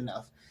thinking that's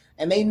enough.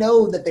 And they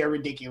know that they're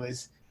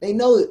ridiculous. They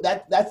know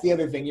that's the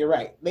other thing. You're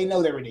right. They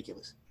know they're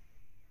ridiculous.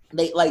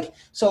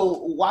 So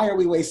why are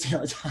we wasting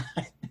our time?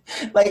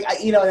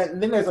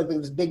 And then there's like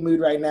this big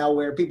mood right now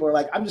where people are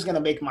like, I'm just going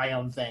to make my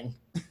own thing.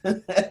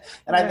 And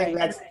I think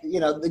that's,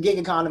 the gig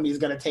economy is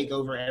going to take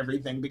over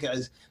everything,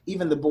 because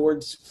even the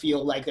boards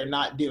feel like they're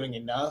not doing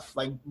enough.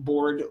 Like,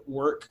 board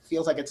work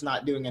feels like it's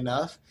not doing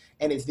enough.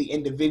 And it's the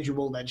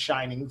individual that's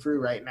shining through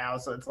right now.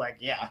 So it's like,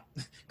 yeah,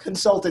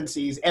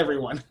 consultancies,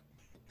 everyone.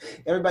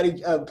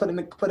 Everybody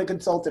put a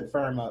consultant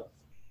firm up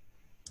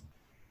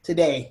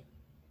today.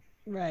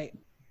 Right.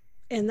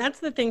 And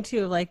that's the thing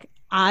too. Like,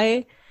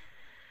 I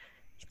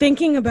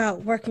thinking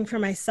about working for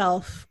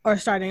myself or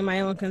starting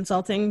my own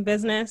consulting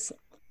business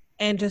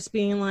and just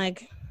being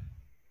like,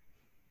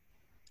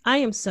 I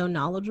am so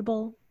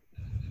knowledgeable.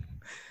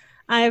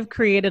 I have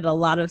created a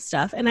lot of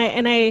stuff. And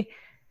I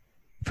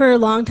for a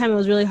long time, it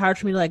was really hard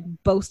for me to like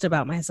boast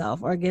about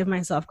myself or give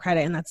myself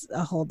credit. And that's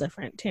a whole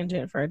different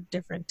tangent for a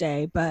different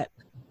day. But,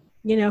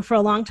 you know, for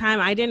a long time,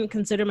 I didn't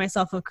consider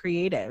myself a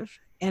creative.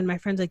 And my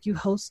friend's like, you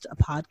host a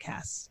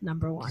podcast,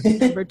 number one.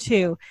 Number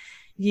two,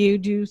 you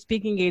do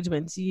speaking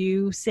engagements,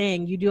 you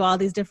sing, you do all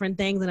these different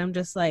things. And I'm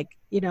just like,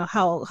 you know,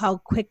 how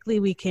quickly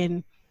we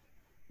can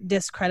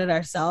discredit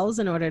ourselves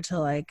in order to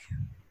like,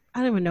 I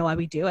don't even know why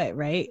we do it.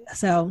 Right.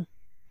 So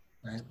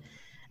right.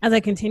 As I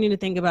continue to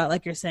think about,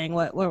 like you're saying,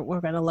 what we're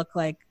going to look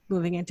like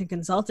moving into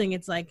consulting,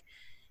 it's like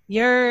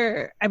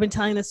I've been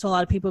telling this to a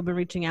lot of people who've been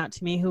reaching out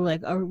to me who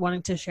like are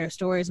wanting to share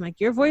stories. I'm like,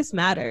 your voice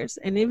matters.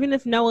 And even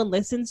if no one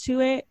listens to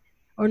it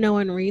or no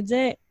one reads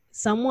it,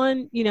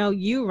 someone, you know,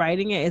 you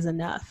writing it is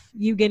enough.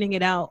 You getting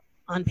it out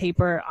on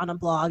paper, on a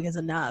blog is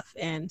enough.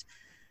 And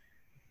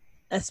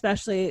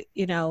especially,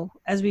 you know,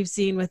 as we've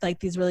seen with like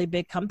these really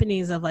big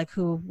companies of like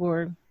who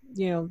were,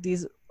 you know,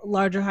 these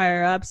larger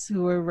higher ups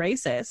who were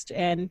racist.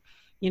 And,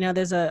 you know,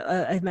 there's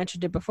I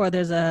mentioned it before,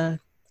 there's a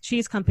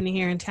cheese company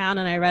here in town,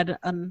 and I read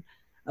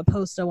a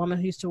post a woman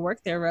who used to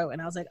work there wrote,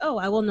 and I was like, oh,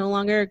 I will no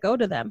longer go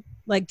to them.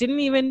 Like, didn't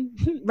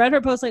even read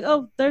her post, like,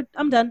 oh,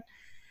 I'm done.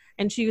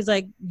 And she was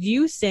like,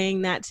 you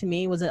saying that to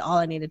me was all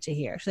I needed to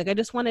hear. She's like, I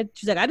just wanted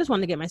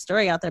to get my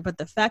story out there. But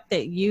the fact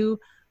that you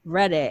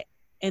read it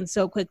and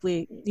so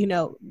quickly, you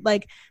know,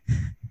 like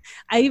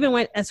I even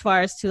went as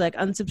far as to like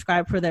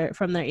unsubscribe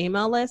from their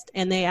email list.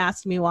 And they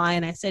asked me why.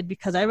 And I said,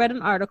 because I read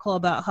an article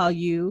about how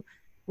you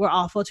were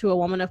awful to a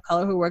woman of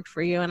color who worked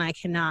for you, and I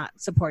cannot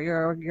support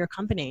your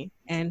company,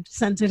 and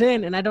sent it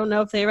in. And I don't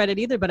know if they read it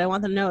either, but I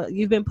want them to know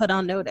you've been put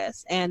on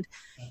notice. And,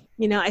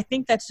 you know, I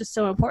think that's just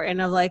so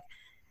important of like,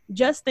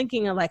 just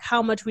thinking of like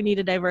how much we need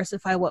to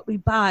diversify what we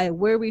buy,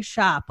 where we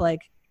shop, like,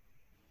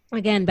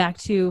 again, back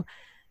to,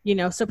 you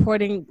know,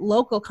 supporting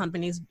local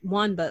companies,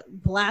 one, but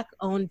Black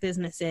owned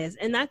businesses.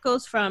 And that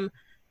goes from,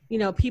 you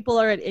know, people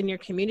are in your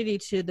community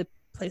to the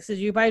places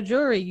you buy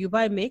jewelry, you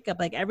buy makeup,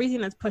 like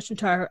everything that's pushed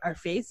into our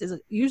face is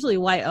usually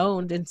white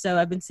owned. And so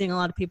I've been seeing a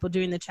lot of people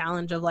doing the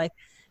challenge of like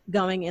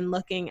going and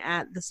looking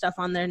at the stuff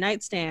on their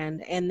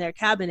nightstand and their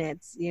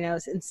cabinets, you know,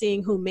 and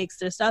seeing who makes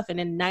their stuff. And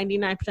in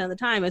 99% of the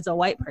time, it's a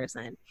white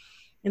person.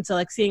 And so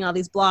like seeing all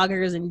these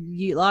bloggers and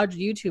large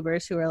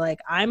YouTubers who are like,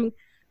 I'm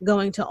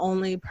going to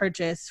only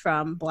purchase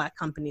from Black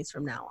companies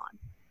from now on.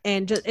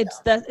 And just,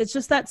 it's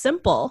just that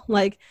simple,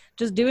 like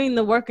just doing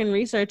the work and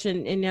research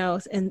and you know,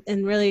 and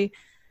really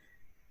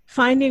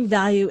finding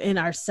value in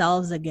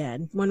ourselves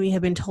again, when we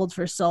have been told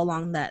for so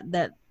long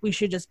that we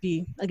should just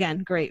be, again,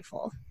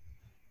 grateful.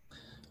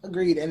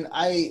 Agreed. And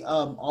I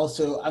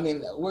also, I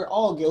mean, we're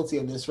all guilty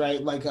of this,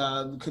 right? Like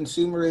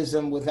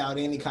consumerism without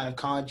any kind of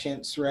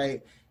conscience,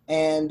 right?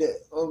 And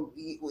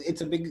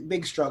it's a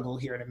big struggle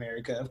here in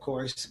America, of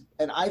course.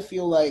 And I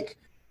feel like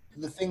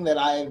the thing that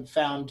I've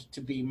found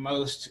to be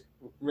most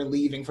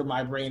relieving for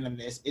my brain in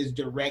this is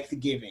direct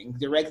giving.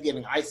 Direct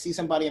giving. I see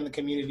somebody in the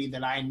community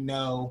that I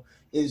know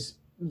is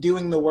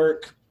doing the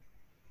work,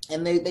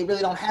 and they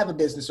really don't have a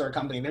business or a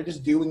company. They're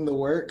just doing the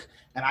work,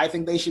 and I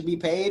think they should be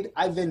paid.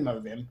 I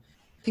Venmo them.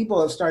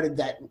 People have started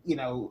that, you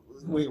know,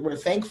 we're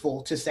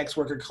thankful to sex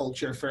worker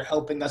culture for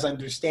helping us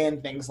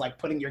understand things like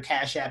putting your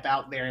Cash App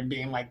out there and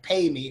being like,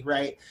 pay me,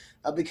 right?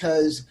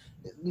 Because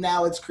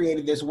now it's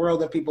created this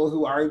world of people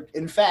who are,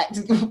 in fact,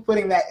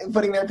 putting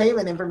their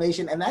payment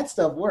information, and that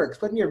stuff works.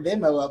 Putting your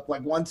Venmo up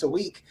like once a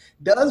week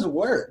does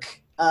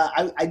work.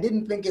 I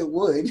didn't think it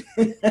would,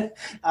 if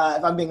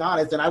I'm being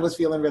honest, and I was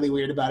feeling really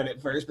weird about it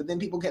at first. But then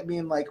people kept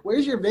being like,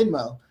 "Where's your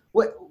Venmo?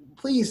 What?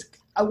 Please,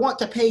 I want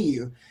to pay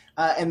you."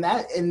 And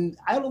I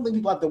don't think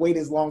people have to wait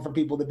as long for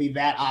people to be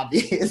that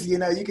obvious. You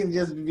know, you can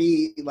just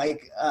be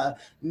like,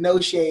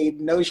 no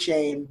shade, no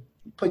shame.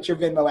 Put your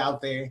Venmo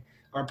out there,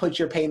 or put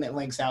your payment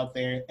links out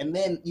there, and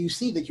then you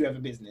see that you have a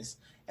business.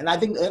 And I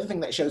think the other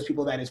thing that shows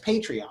people that is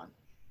Patreon,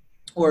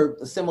 or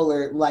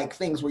similar like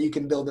things where you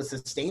can build a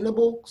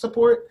sustainable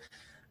support.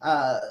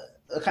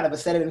 Kind of a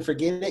set it and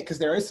forget it, because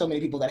there are so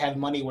many people that have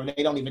money where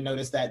they don't even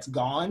notice that's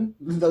gone.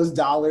 Those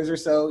dollars or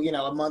so, you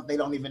know, a month, they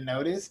don't even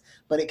notice,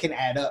 but it can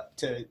add up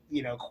to,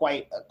 you know,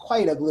 quite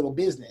a little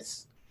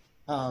business.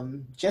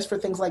 Just for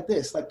things like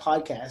this, like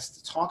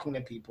podcasts, talking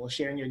to people,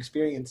 sharing your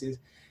experiences.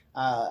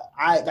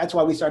 That's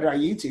why we started our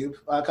YouTube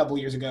a couple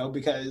years ago,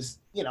 because,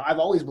 you know, I've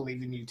always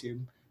believed in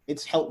YouTube.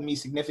 It's helped me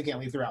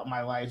significantly throughout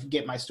my life,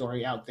 get my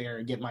story out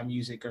there, get my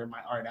music or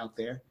my art out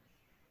there.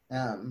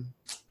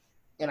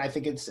 And I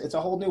think it's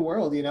a whole new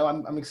world. You know,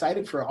 I'm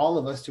excited for all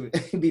of us to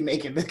be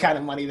making the kind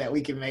of money that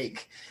we can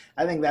make.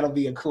 I think that'll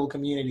be a cool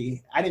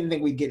community. I didn't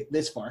think we'd get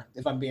this far,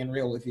 if I'm being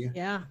real with you.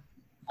 Yeah.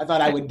 I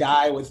thought I would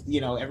die with,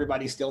 you know,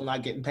 everybody still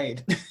not getting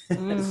paid.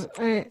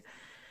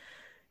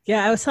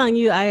 Yeah, I was telling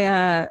you,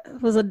 I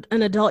was an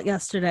adult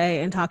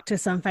yesterday and talked to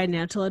some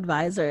financial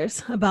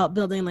advisors about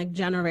building like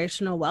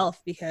generational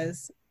wealth,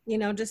 because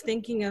just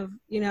thinking of,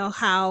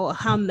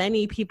 how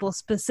many people,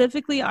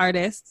 specifically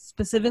artists,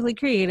 specifically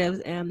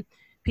creatives, and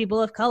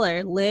people of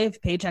color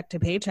live paycheck to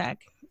paycheck.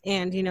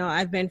 And,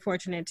 I've been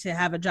fortunate to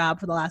have a job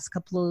for the last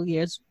couple of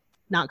years,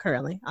 not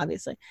currently,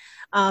 obviously,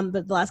 but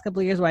the last couple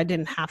of years where I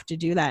didn't have to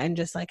do that, and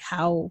just like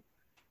how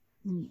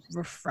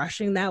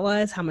refreshing that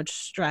was, how much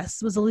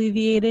stress was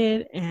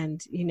alleviated.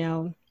 And,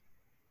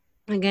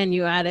 again,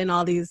 you add in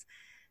all these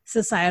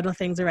societal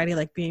things already,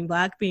 like being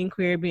Black, being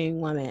queer, being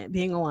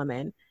a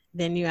woman.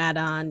 Then you add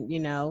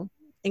on,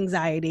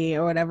 anxiety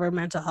or whatever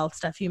mental health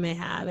stuff you may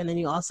have. And then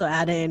you also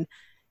add in,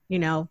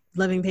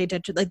 living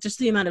paycheck to, like, just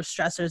the amount of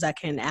stressors that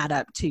can add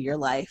up to your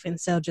life. And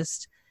so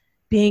just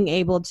being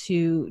able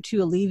to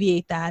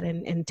alleviate that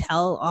and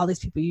tell all these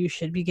people you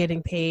should be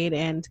getting paid.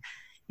 And,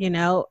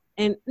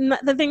 and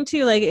the thing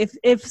too, like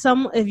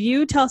if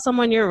you tell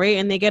someone your rate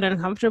and they get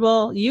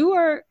uncomfortable, you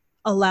are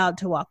allowed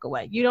to walk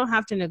away. You don't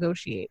have to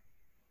negotiate.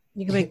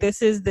 You can be like,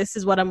 this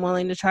is what I'm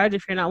willing to charge.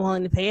 If you're not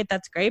willing to pay it,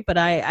 that's great. But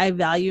I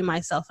value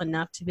myself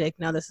enough to be like,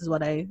 no, this is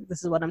what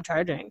I'm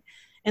charging.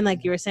 And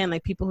like you were saying,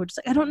 like people who are just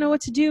like, I don't know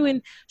what to do.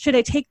 And should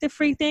I take the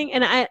free thing?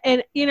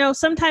 And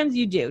sometimes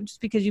you do, just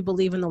because you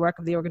believe in the work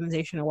of the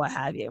organization or what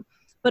have you.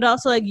 But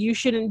also, like, you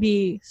shouldn't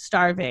be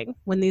starving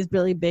when these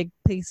really big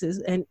pieces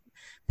and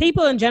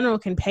people in general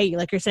can pay you.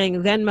 Like you're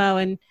saying,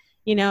 Venmo, and,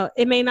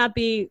 it may not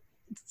be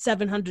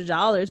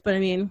 $700, but I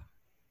mean,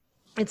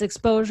 it's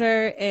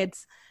exposure.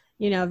 It's,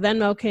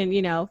 Venmo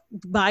can,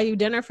 buy you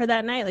dinner for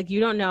that night. Like, you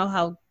don't know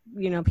how,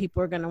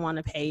 people are going to want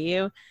to pay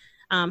you.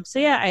 So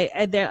yeah,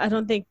 I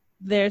don't think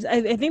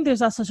I think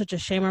there's also such a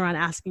shame around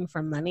asking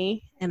for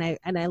money. And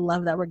I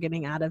love that we're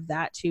getting out of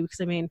that too.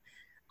 Cause I mean,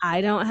 I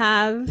don't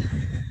have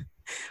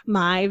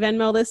my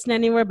Venmo listed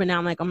anywhere, but now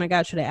I'm like, oh my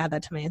God, should I add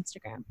that to my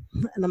Instagram?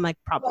 And I'm like,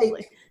 probably.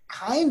 Like,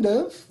 kind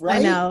of, right?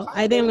 I know.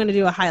 I think I'm going to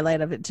do a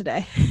highlight of it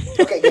today.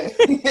 Okay,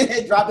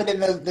 good. Drop it in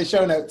the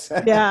show notes.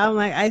 Yeah, I'm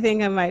like, I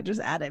think I might just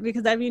add it,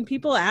 because I mean,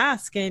 people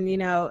ask, and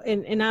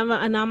and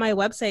on my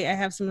website, I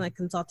have some like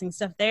consulting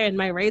stuff there, and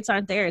my rates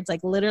aren't there. It's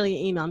like,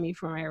 literally email me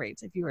for my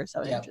rates if you were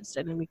so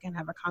interested, and we can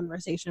have a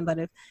conversation.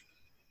 But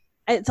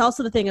it's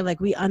also the thing of like,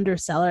 we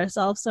undersell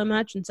ourselves so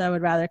much. And so I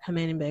would rather come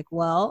in and be like,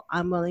 well,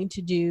 I'm willing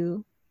to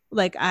do,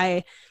 like,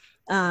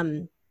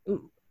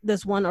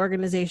 this one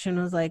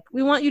organization was like,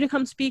 we want you to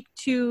come speak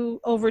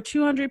to over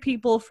 200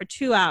 people for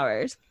 2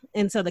 hours.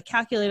 And so the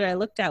calculator I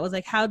looked at was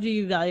like, how do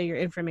you value your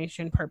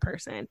information per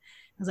person?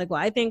 I was like, well,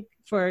 I think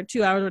for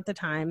 2 hours worth of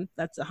time,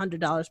 that's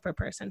 $100 per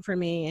person for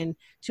me, and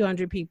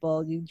 200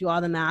 people, you do all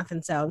the math.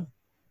 And so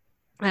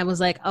I was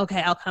like,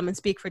 okay, I'll come and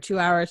speak for 2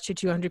 hours to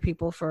 200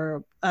 people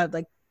for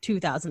like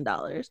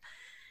 $2,000.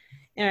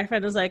 And my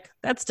friend was like,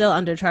 that's still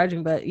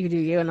undercharging, but you do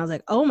you. And I was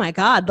like, oh my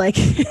God. Like,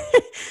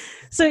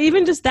 so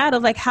even just that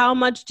of like, how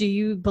much do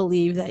you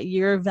believe that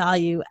your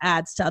value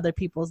adds to other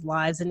people's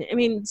lives? And I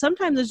mean,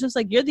 sometimes it's just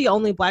like, you're the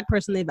only Black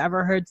person they've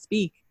ever heard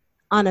speak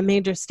on a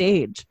major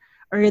stage,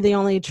 or you're the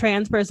only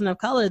trans person of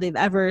color they've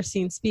ever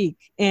seen speak.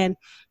 And,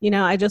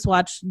 I just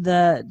watched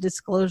the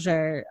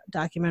Disclosure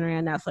documentary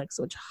on Netflix,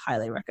 which I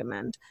highly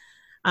recommend.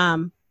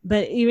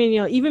 But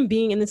even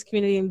being in this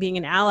community and being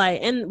an ally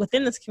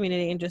within this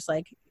community, and just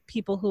like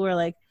people who are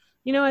like,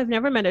 I've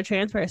never met a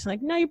trans person.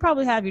 Like, no, you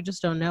probably have, you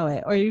just don't know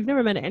it. Or you've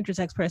never met an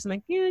intersex person.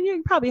 Like,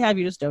 you probably have,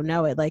 you just don't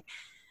know it. Like,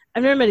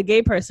 I've never met a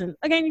gay person.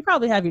 Again, you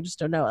probably have, you just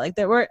don't know it. Like,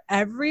 that we're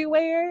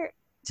everywhere,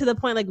 to the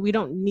point like we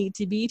don't need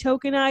to be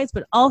tokenized,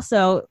 but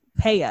also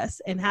pay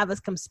us and have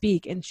us come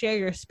speak and share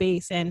your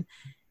space. And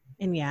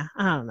yeah,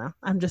 I don't know.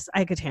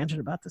 I could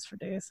tangent about this for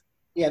days.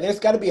 Yeah, there's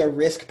got to be a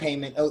risk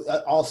payment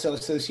also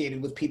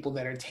associated with people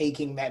that are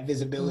taking that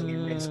visibility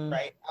risk,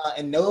 right?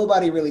 And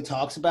nobody really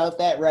talks about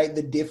that, right?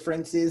 The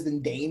differences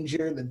and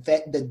danger,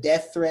 the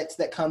death threats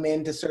that come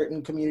into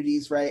certain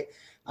communities, right?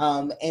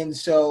 And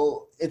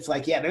so it's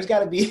like, yeah, there's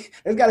got to be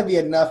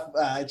enough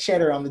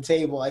cheddar on the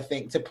table, I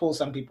think, to pull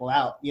some people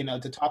out,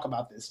 to talk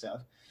about this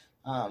stuff.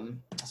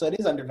 So it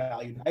is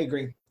undervalued. I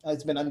agree.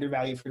 It's been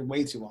undervalued for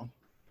way too long.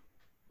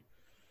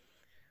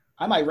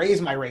 I might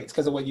raise my rates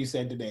because of what you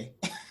said today.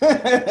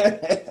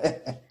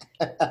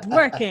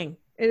 Working.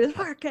 It is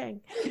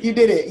working. You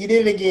did it. You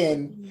did it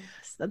again.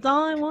 Yes, that's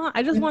all I want.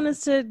 I just want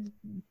us to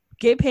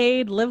get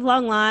paid, live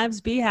long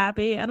lives, be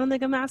happy. I don't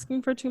think I'm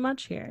asking for too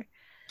much here.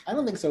 I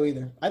don't think so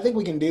either. I think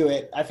we can do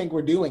it. I think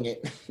we're doing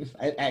it,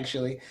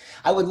 actually.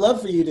 I would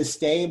love for you to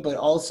stay, but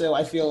also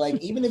I feel like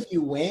even if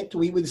you went,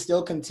 we would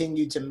still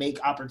continue to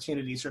make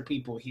opportunities for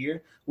people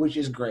here, which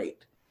is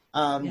great.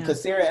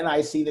 Because Sarah and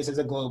I see this as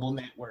a global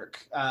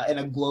network and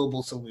a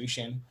global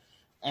solution.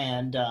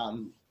 And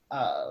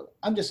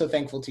I'm just so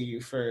thankful to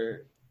you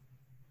for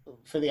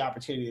the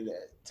opportunity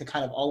to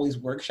kind of always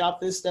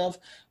workshop this stuff.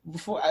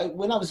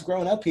 When I was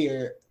growing up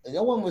here,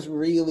 no one was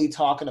really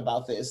talking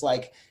about this.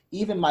 Like,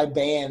 even my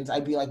bands,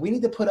 I'd be like, we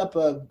need to put up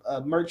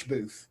a merch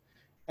booth.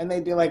 And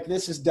they'd be like,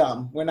 this is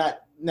dumb. We're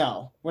not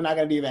going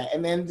to do that.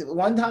 And then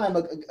one time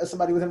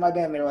somebody was in my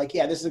band, they were like,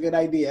 yeah, this is a good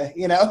idea.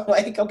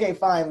 Like, okay,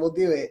 fine, we'll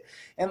do it.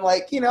 And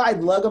like,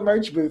 I'd lug a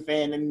merch booth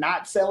in and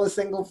not sell a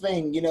single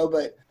thing,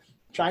 but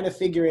trying to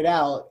figure it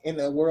out in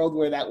a world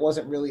where that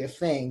wasn't really a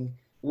thing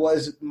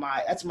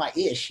that's my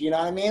ish. You know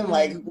what I mean?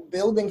 Like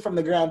building from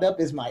the ground up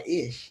is my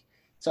ish.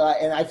 So,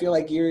 and I feel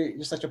like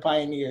you're such a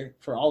pioneer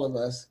for all of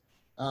us,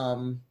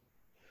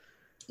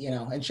 you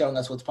know, and showing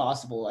us what's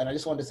possible. And I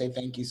just wanted to say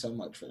thank you so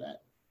much for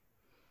that.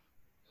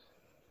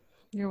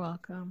 You're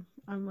welcome.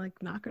 I'm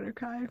like not going to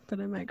cry, but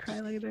I might cry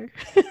later.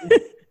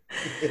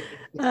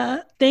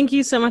 Thank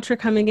you so much for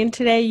coming in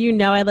today. You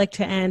know, I'd like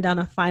to end on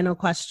a final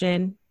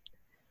question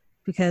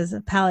because a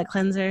palate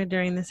cleanser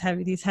during these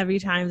heavy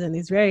times and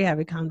these very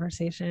heavy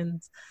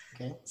conversations.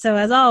 Okay. So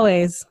as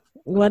always,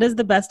 what is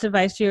the best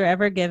advice you were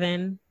ever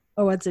given?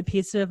 Or what's a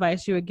piece of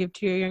advice you would give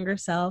to your younger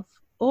self?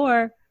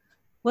 Or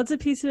what's a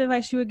piece of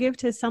advice you would give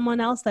to someone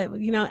else that,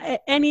 you know,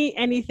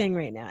 anything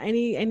right now,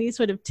 any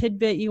sort of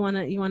tidbit you want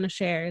to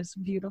share is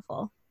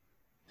beautiful.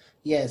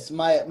 Yes.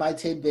 My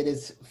tidbit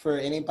is for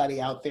anybody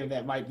out there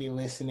that might be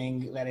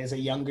listening, that is a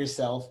younger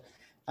self,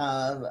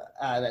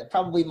 that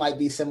probably might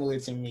be similar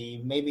to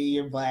me. Maybe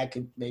you're Black,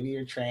 maybe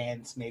you're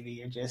trans, maybe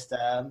you're just,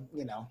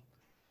 you know,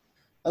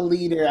 a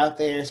leader out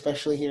there,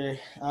 especially here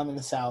in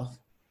the South.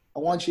 I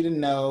want you to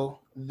know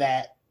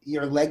that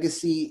your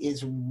legacy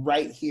is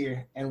right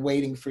here and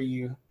waiting for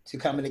you to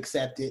come and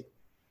accept it.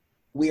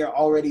 We are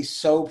already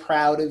so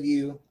proud of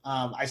you.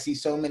 I see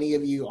so many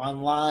of you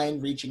online,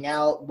 reaching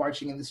out,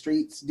 marching in the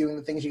streets, doing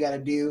the things you got to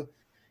do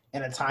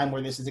in a time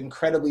where this is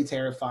incredibly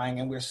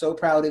terrifying. And we're so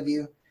proud of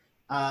you.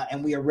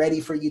 And we are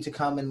ready for you to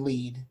come and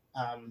lead.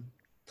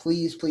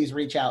 Please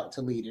reach out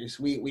to leaders.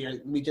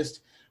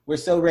 We're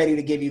so ready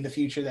to give you the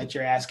future that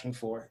you're asking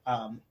for.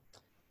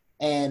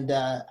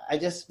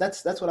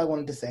 That's what I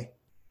wanted to say.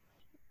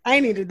 I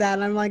needed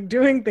that. I'm like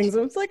doing things.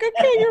 It's like,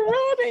 okay, you're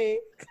ready.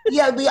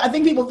 Yeah, I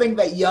think people think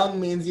that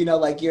young means, you know,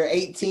 like you're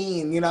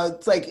 18. You know,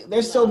 it's like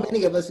there's so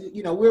many of us.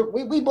 You know,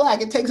 we Black.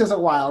 It takes us a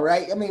while,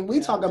 right? I mean, we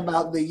talk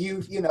about the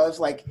youth. You know, it's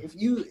like if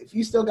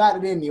you still got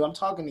it in you, I'm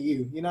talking to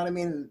you. You know what I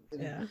mean?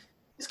 Yeah.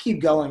 Just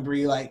keep going,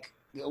 Bree. Like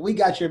we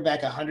got your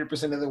back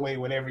 100% of the way.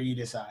 Whatever you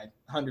decide,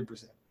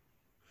 100%.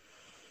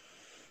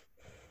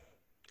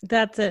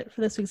 That's it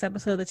for this week's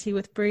episode of The Tea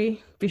with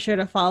Bree. Be sure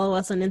to follow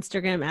us on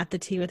Instagram at The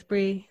Tea with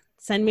Bree.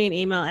 Send me an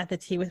email at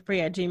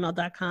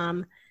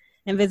theteawithbree@gmail.com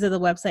and visit the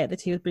website,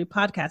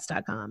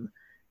 theteawithbreepodcast.com.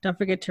 Don't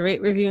forget to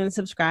rate, review, and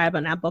subscribe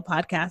on Apple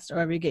Podcasts or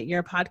wherever you get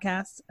your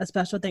podcasts. A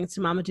special thanks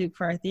to Mama Duke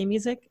for our theme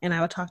music, and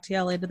I will talk to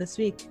y'all later this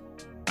week.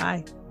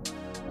 Bye.